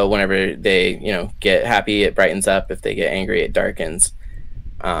 And so whenever they get happy, it brightens up. If they get angry, it darkens.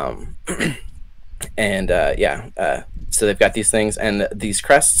 So they've got these things, and these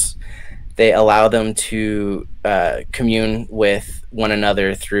crests, they allow them to commune with one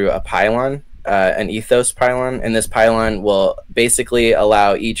another through a pylon, an ethos pylon. And this pylon will basically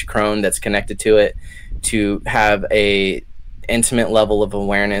allow each crone that's connected to it to have a intimate level of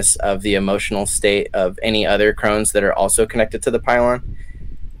awareness of the emotional state of any other crones that are also connected to the pylon.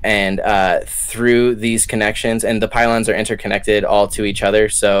 And through these connections, and the pylons are interconnected all to each other.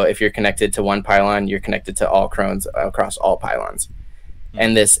 So if you're connected to one pylon, you're connected to all crones across all pylons.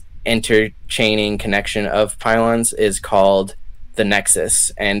 And this interchaining connection of pylons is called the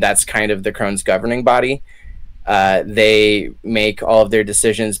nexus, and that's kind of the crone's governing body. They make all of their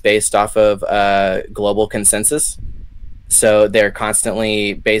decisions based off of global consensus. So they're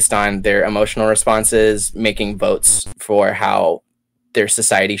constantly, based on their emotional responses, making votes for how their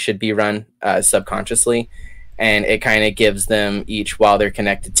society should be run subconsciously. And it kind of gives them each, while they're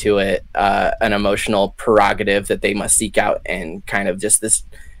connected to it, an emotional prerogative that they must seek out, and kind of just this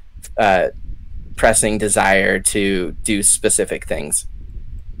pressing desire to do specific things.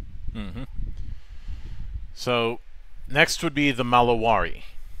 So next would be the Malawari.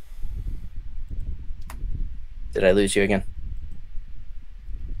 Did I lose you again?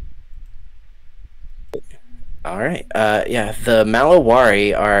 All right. Yeah, the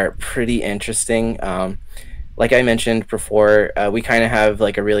Malawari are pretty interesting. Like I mentioned before, we kind of have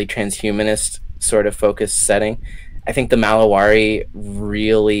like a really transhumanist sort of focused setting. I think the Malawari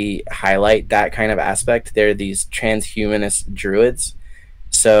really highlight that kind of aspect. They're these transhumanist druids.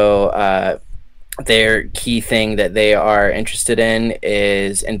 So their key thing that they are interested in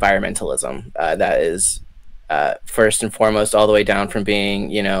is environmentalism. That is first and foremost, all the way down from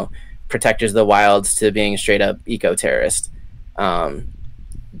being, protectors of the wilds to being straight up eco-terrorist.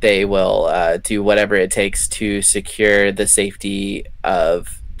 They will do whatever it takes to secure the safety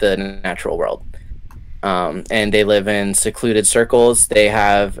of the natural world. And they live in secluded circles. They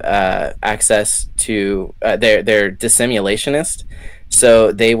have access to, they're dissimulationist.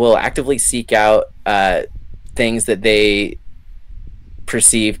 So they will actively seek out things that they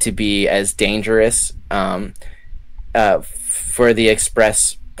perceive to be as dangerous for the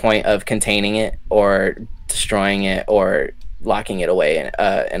express point of containing it or destroying it or locking it away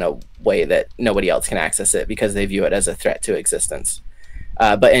in a way that nobody else can access it, because they view it as a threat to existence.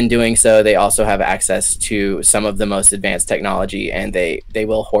 But in doing so, they also have access to some of the most advanced technology, and they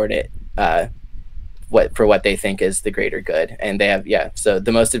will hoard it for what they think is the greater good. And they have, so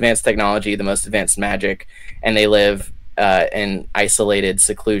the most advanced technology, the most advanced magic, and they live in isolated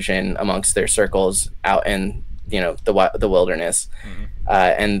seclusion amongst their circles out in the wilderness,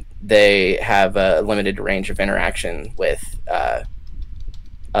 and they have a limited range of interaction with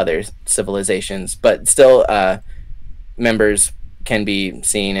other civilizations, but still members can be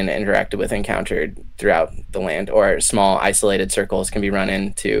seen and interacted with, encountered throughout the land, or small isolated circles can be run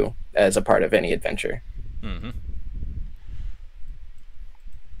into as a part of any adventure.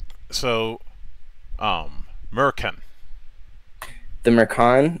 So, Merkin. The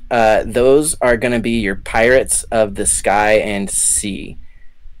Mercan, those are going to be your pirates of the sky and sea.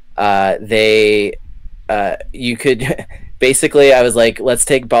 You could basically, I was like, let's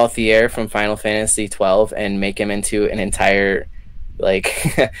take Balthier from Final Fantasy 12 and make him into an entire,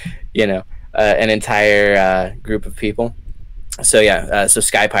 like, an entire group of people. So yeah, so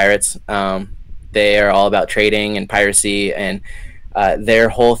sky pirates. They are all about trading and piracy, and their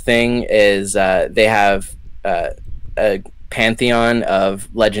whole thing is they have a pantheon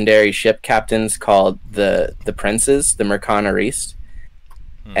of legendary ship captains called the Princes, the Mercanarist,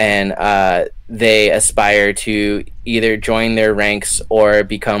 and they aspire to either join their ranks or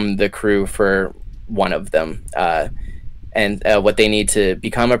become the crew for one of them. And what they need to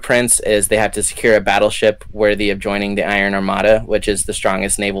become a prince is they have to secure a battleship worthy of joining the Iron Armada, which is the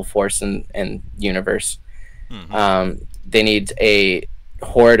strongest naval force in the universe. They need a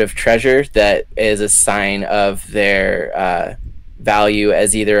hoard of treasure that is a sign of their value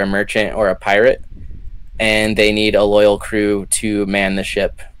as either a merchant or a pirate, and they need a loyal crew to man the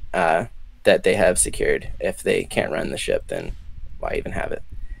ship that they have secured. If they can't run the ship, then why even have it?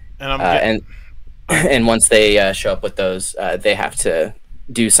 And once they show up with those, they have to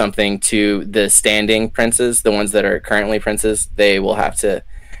do something to the standing princes, the ones that are currently princes. They will have to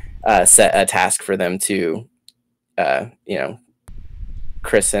set a task for them to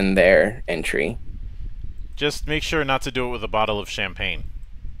christen their entry. Just make sure not to do it with a bottle of champagne.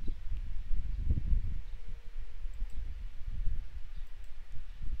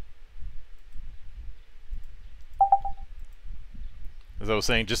 As I was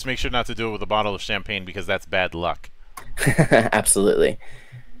saying, just make sure not to do it with a bottle of champagne, because that's bad luck. Absolutely.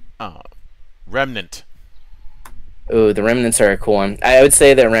 Remnant. Ooh, the Remnants are a cool one. I would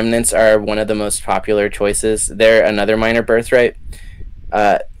say that Remnants are one of the most popular choices. They're another minor birthright.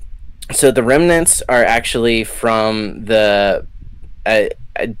 So the Remnants are actually from the,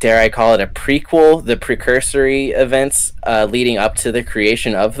 dare I call it a prequel, the precursory events leading up to the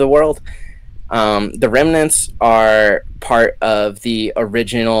creation of the world. The Remnants are part of the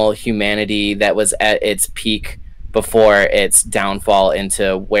original humanity that was at its peak before its downfall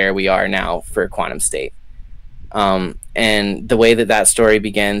into where we are now for Quantum State. And the way that story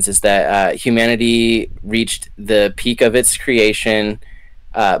begins is that humanity reached the peak of its creation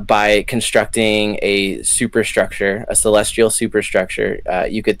by constructing a superstructure, a celestial superstructure.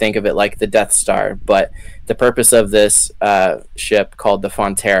 You could think of it like the Death Star, but the purpose of this ship, called the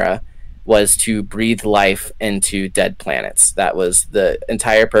Fontera, was to breathe life into dead planets. That was the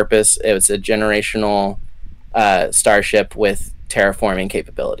entire purpose. It was a generational starship with terraforming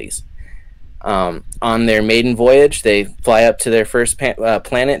capabilities. On their maiden voyage, they fly up to their first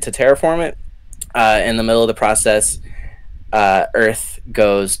planet to terraform it. In the middle of the process, Earth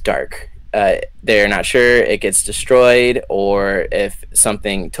goes dark. They're not sure it gets destroyed or if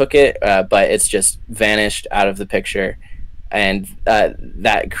something took it, but it's just vanished out of the picture. And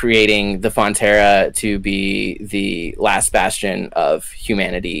that creating the Fontera to be the last bastion of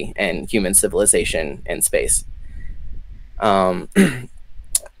humanity and human civilization in space.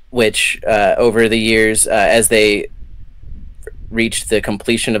 Which over the years, as they reached the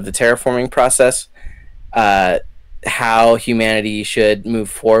completion of the terraforming process, how humanity should move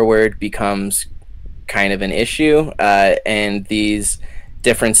forward becomes kind of an issue, and these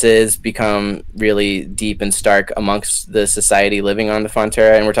differences become really deep and stark amongst the society living on the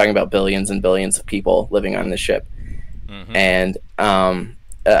Fontera, and we're talking about billions and billions of people living on this ship. And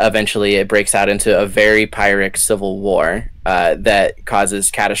eventually it breaks out into a very Pyrrhic civil war that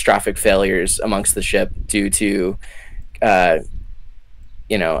causes catastrophic failures amongst the ship due to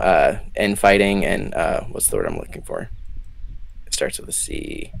infighting and what's the word I'm looking for? It starts with a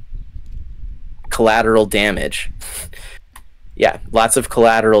C. Collateral damage. Yeah, lots of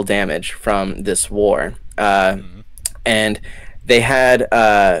collateral damage from this war. And they had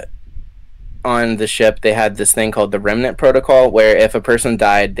on the ship, they had this thing called the Remnant Protocol, where if a person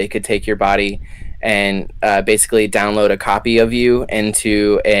died, they could take your body and basically download a copy of you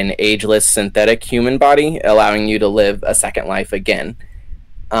into an ageless synthetic human body, allowing you to live a second life again.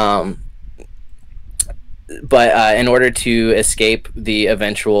 But in order to escape the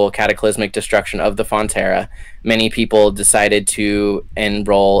eventual cataclysmic destruction of the Fontera, many people decided to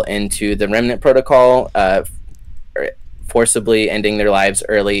enroll into the Remnant Protocol forcibly ending their lives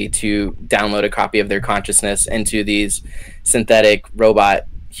early to download a copy of their consciousness into these synthetic robot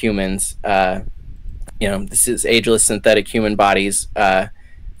humans. This is ageless synthetic human bodies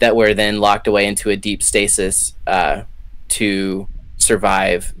that were then locked away into a deep stasis to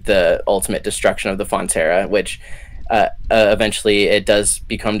survive the ultimate destruction of the Fontera, which eventually it does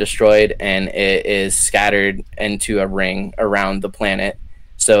become destroyed, and it is scattered into a ring around the planet.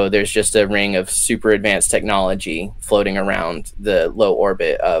 So there's just a ring of super advanced technology floating around the low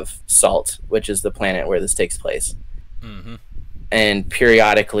orbit of Salt, which is the planet where this takes place. Mm-hmm. And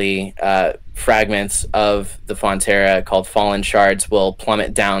periodically, fragments of the Fontera called fallen shards will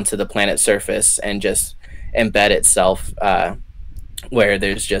plummet down to the planet's surface and just embed itself, where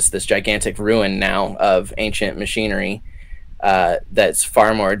there's just this gigantic ruin now of ancient machinery that's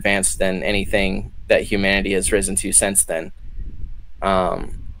far more advanced than anything that humanity has risen to since then.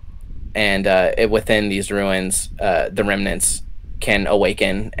 Within these ruins, the remnants can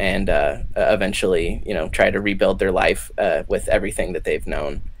awaken and eventually, try to rebuild their life with everything that they've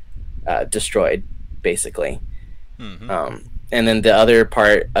known destroyed, basically. Mm-hmm. And then the other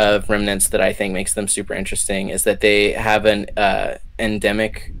part of remnants that I think makes them super interesting is that they have an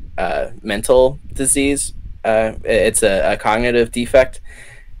endemic mental disease. It's a cognitive defect.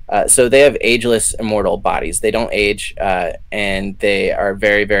 So they have ageless, immortal bodies. They don't age, and they are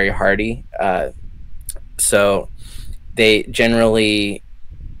very, very hardy. So they generally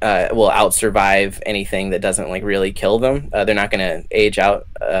will out-survive anything that doesn't really kill them. They're not going to age out.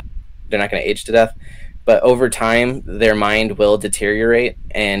 They're not going to age to death. But over time, their mind will deteriorate,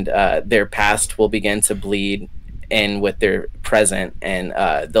 and their past will begin to bleed in with their present, and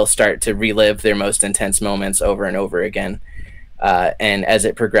they'll start to relive their most intense moments over and over again. And as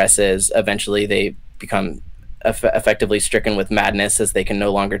it progresses, eventually they become effectively stricken with madness, as they can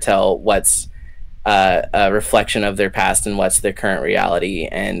no longer tell what's a reflection of their past and what's their current reality.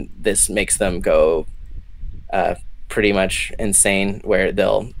 And this makes them go pretty much insane, where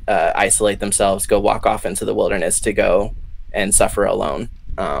they'll isolate themselves, go walk off into the wilderness to go and suffer alone.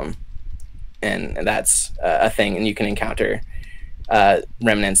 And that's a thing. And you can encounter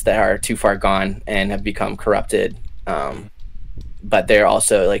remnants that are too far gone and have become corrupted. But they're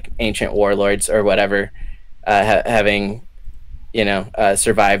also ancient warlords or whatever, having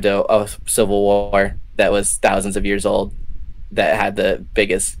survived a civil war that was thousands of years old, that had the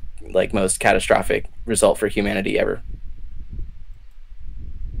biggest, most catastrophic result for humanity ever.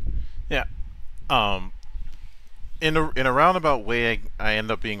 Yeah. In a roundabout way, I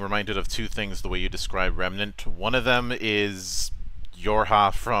end up being reminded of two things the way you describe Remnant. One of them is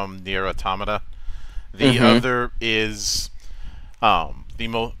Yorha from Nier Automata. The other is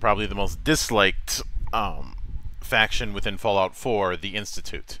probably the most disliked faction within Fallout 4, the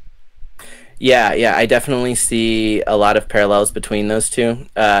Institute. Yeah, I definitely see a lot of parallels between those two.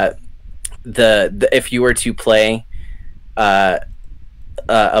 If you were to play a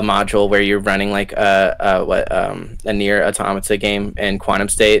module where you're running a Nier Automata game in Quantum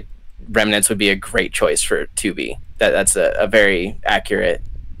State, Remnants would be a great choice for 2B. That's a very accurate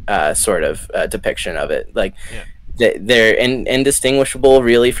sort of depiction of it. They're indistinguishable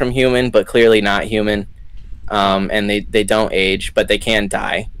really from human, but clearly not human. And they don't age, but they can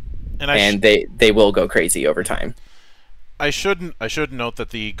die, and they will go crazy over time. I should note that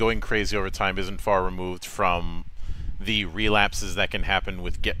the going crazy over time isn't far removed from the relapses that can happen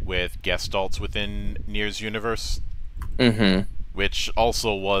with Gestalts within Nier's universe, which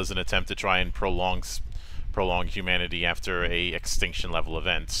also was an attempt to try and prolong humanity after a extinction level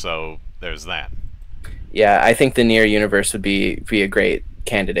event. So there's that. Yeah, I think the Nier universe would be a great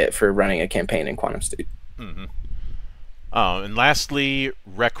candidate for running a campaign in Quantum State. And lastly,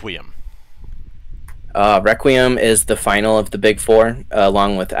 Requiem. Requiem is the final of the big four,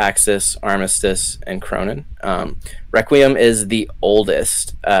 along with Axis, Armistice, and Cronin. Requiem is the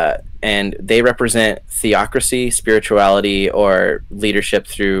oldest, and they represent theocracy, spirituality, or leadership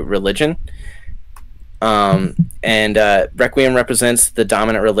through religion. And Requiem represents the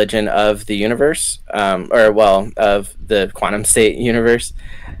dominant religion of the universe, of the Quantum State universe.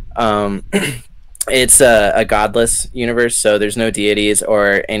 It's a godless universe, so there's no deities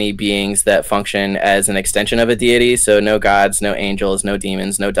or any beings that function as an extension of a deity. So no gods, no angels, no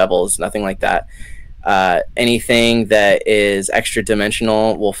demons, no devils, nothing like that. Anything that is extra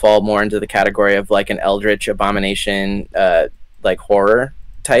dimensional will fall more into the category of an eldritch abomination, horror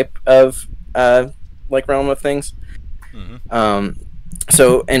type of realm of things.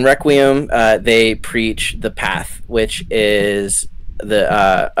 So in Requiem, they preach the path, which is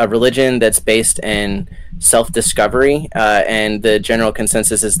a religion that's based in self-discovery, and the general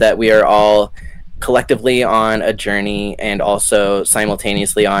consensus is that we are all collectively on a journey and also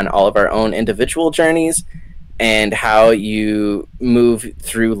simultaneously on all of our own individual journeys, and how you move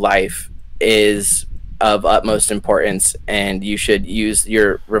through life is of utmost importance, and you should use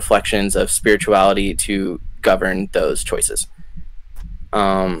your reflections of spirituality to govern those choices.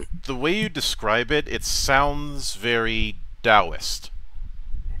 The way you describe it, it sounds very Taoist.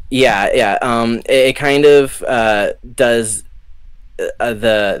 Yeah. It kind of does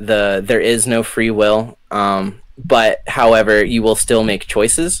there is no free will, but however, you will still make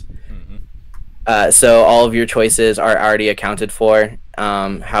choices. So all of your choices are already accounted for.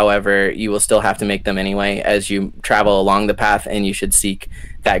 However, you will still have to make them anyway as you travel along the path, and you should seek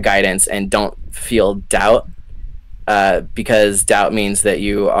that guidance and don't feel doubt, because doubt means that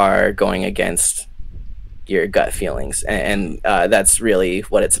you are going against your gut feelings, and that's really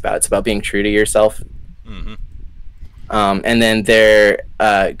what it's about. It's about being true to yourself. And then their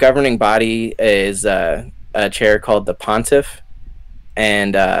governing body is a chair called the Pontiff,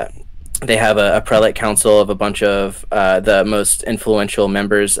 and they have a prelate council of a bunch of the most influential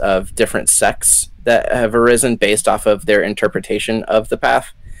members of different sects that have arisen based off of their interpretation of the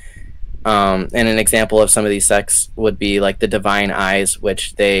path. And an example of some of these sects would be like the Divine Eyes,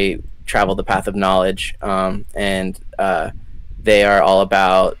 which they travel the path of knowledge, and they are all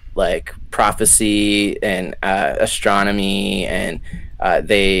about like prophecy and astronomy, and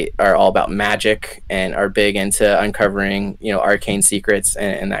they are all about magic and are big into uncovering, you know, arcane secrets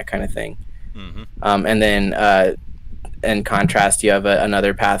and that kind of thing. And then in contrast, you have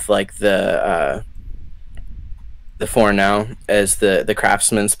another path like the Fornow as the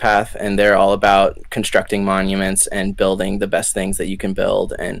craftsman's path, and they're all about constructing monuments and building the best things that you can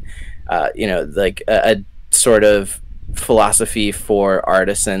build, and you know, like a sort of philosophy for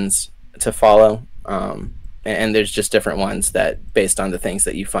artisans to follow. And there's just different ones that based on the things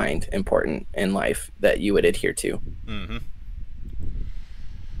that you find important in life that you would adhere to.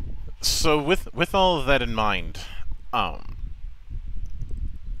 So with all of that in mind, what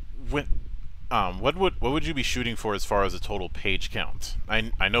would you be shooting for as far as a total page count?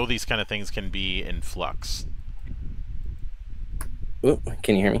 I know these kind of things can be in flux. Ooh,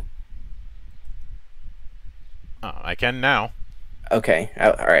 can you hear me? I can now. Okay,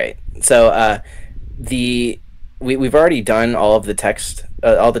 all right. So we've already done all of the text.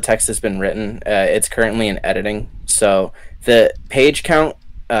 All the text has been written. It's currently in editing. So the page count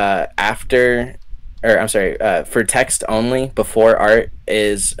for text only before art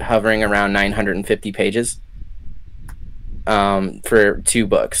is hovering around 950 pages. For 2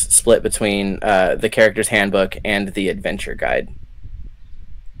 books, split between the character's handbook and the adventure guide.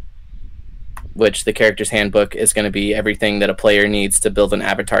 Which the character's handbook is going to be everything that a player needs to build an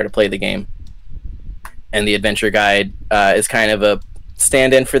avatar to play the game. And the adventure guide is kind of a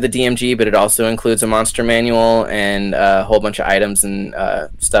stand-in for the DMG, but it also includes a monster manual and a whole bunch of items and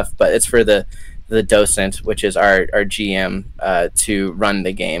stuff. But it's for the docent, which is our GM, to run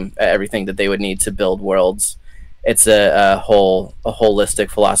the game, everything that they would need to build worlds. It's a holistic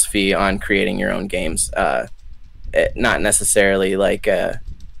philosophy on creating your own games, not necessarily like a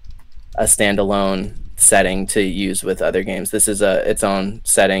standalone setting to use with other games. This is its own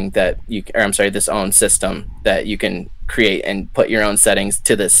setting that this own system that you can create and put your own settings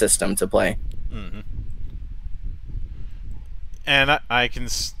to this system to play. And I can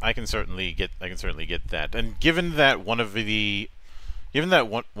certainly get that. And given that one of the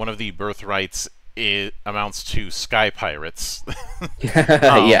birthrights amounts to sky pirates,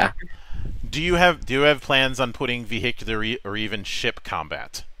 yeah. Do you have plans on putting vehicular or even ship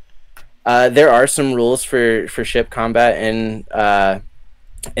combat? There are some rules for ship combat in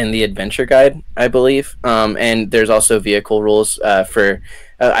the adventure guide, I believe, and there's also vehicle rules for.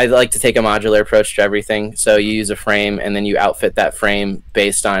 I like to take a modular approach to everything. So you use a frame, and then you outfit that frame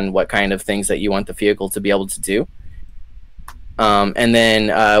based on what kind of things that you want the vehicle to be able to do. And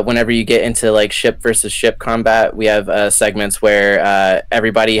then whenever you get into like ship versus ship combat, we have segments where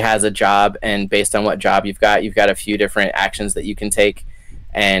everybody has a job, and based on what job you've got a few different actions that you can take.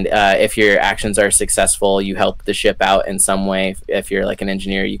 And if your actions are successful, you help the ship out in some way. If you're like an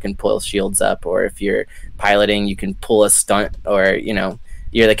engineer, you can pull shields up, or if you're piloting, you can pull a stunt, or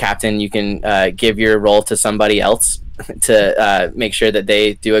you're the captain, you can give your role to somebody else to make sure that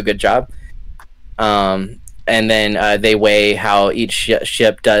they do a good job. And then they weigh how each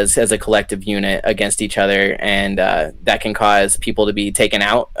ship does as a collective unit against each other, and that can cause people to be taken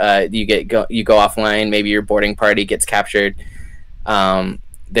out. You go offline. Maybe your boarding party gets captured.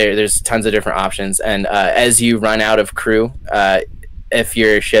 There's tons of different options, and as you run out of crew, if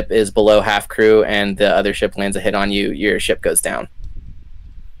your ship is below half crew and the other ship lands a hit on you, your ship goes down.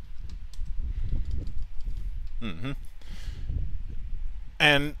 Mm-hmm.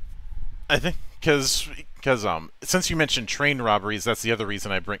 And I think because since you mentioned train robberies, that's the other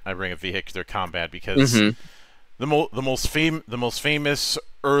reason I bring up vehicular combat, because the most famous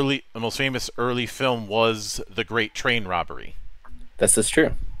early film was The Great Train Robbery. This is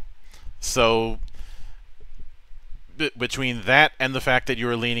true. So between that and the fact that you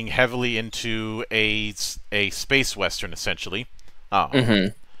were leaning heavily into a space western, essentially,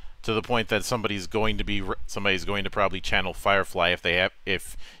 to the point that somebody's going to probably channel Firefly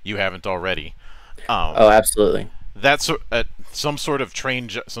if you haven't already. Oh, absolutely. That's some sort of train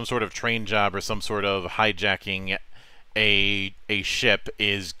job or some sort of hijacking a ship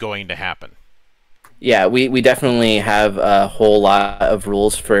is going to happen. Yeah, we definitely have a whole lot of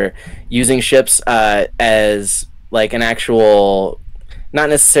rules for using ships as like an actual, not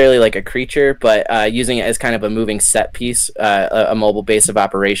necessarily like a creature, but using it as kind of a moving set piece, a mobile base of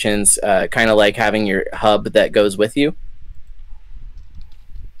operations, kind of like having your hub that goes with you.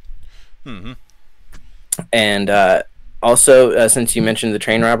 Mm-hmm. And also, since you mentioned the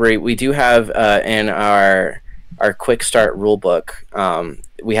train robbery, we do have in our quick start rulebook,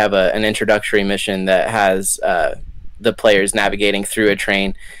 we have an introductory mission that has the players navigating through a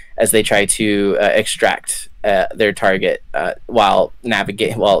train as they try to extract their target while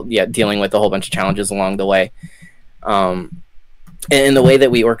dealing with a whole bunch of challenges along the way. And the way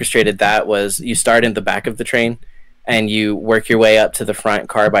that we orchestrated that was you start in the back of the train and you work your way up to the front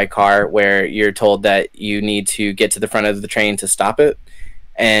car by car, where you're told that you need to get to the front of the train to stop it.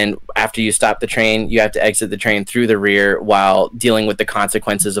 And after you stop the train, you have to exit the train through the rear while dealing with the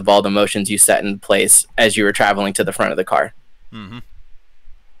consequences of all the motions you set in place as you were traveling to the front of the car. Mm-hmm.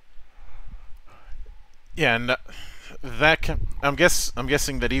 Yeah, and I'm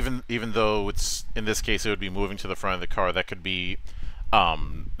guessing that even though it's, in this case, it would be moving to the front of the car, that could be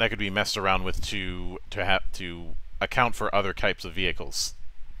messed around with to account for other types of vehicles.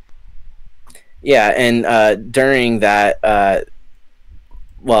 Yeah, and during that,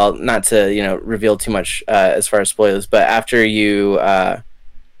 well, not to reveal too much as far as spoilers, but after you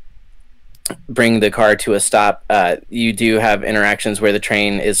bring the car to a stop, you do have interactions where the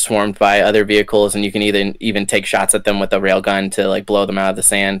train is swarmed by other vehicles, and you can even take shots at them with a railgun to like blow them out of the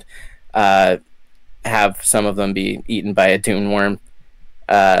sand. Have some of them be eaten by a dune worm.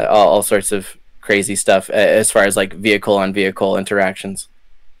 All sorts of crazy stuff as far as like vehicle on vehicle interactions.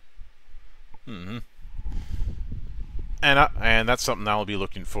 Mm-hmm. And that's something I'll be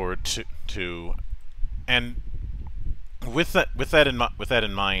looking forward to. And with that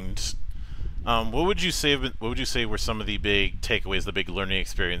in mind, what would you say were some of the big takeaways, the big learning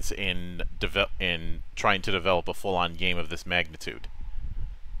experience in trying to develop a full-on game of this magnitude?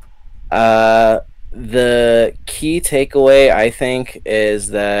 The key takeaway, I think, is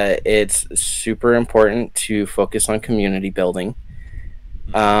that it's super important to focus on community building.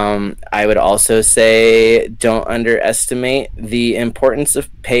 I would also say don't underestimate the importance of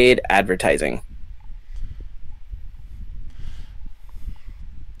paid advertising.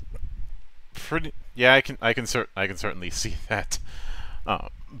 Yeah, I can certainly see that.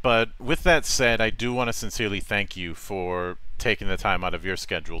 But with that said, I do want to sincerely thank you for taking the time out of your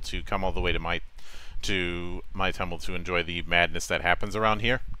schedule to come all the way to my temple to enjoy the madness that happens around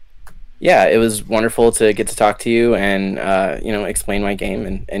here. Yeah, it was wonderful to get to talk to you and explain my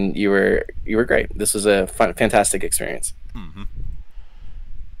game, and you were great. This was a fantastic experience. Mm-hmm.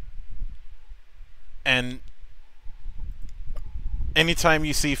 And anytime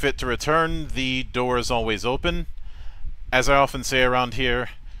you see fit to return, the door is always open. As I often say around here,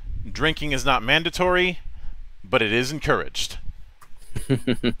 drinking is not mandatory, but it is encouraged.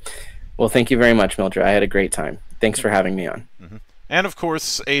 Well, thank you very much, Mildred. I had a great time. Thanks for having me on. Mm-hmm. And of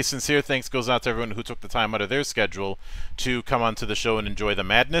course, a sincere thanks goes out to everyone who took the time out of their schedule to come onto the show and enjoy the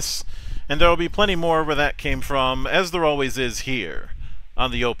madness. And there will be plenty more where that came from, as there always is here on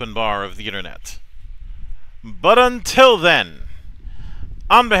the open bar of the internet. But until then,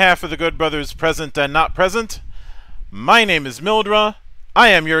 on behalf of the good brothers present and not present, my name is Mildra. I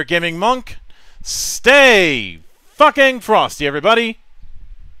am your gaming monk. Stay fucking frosty, everybody.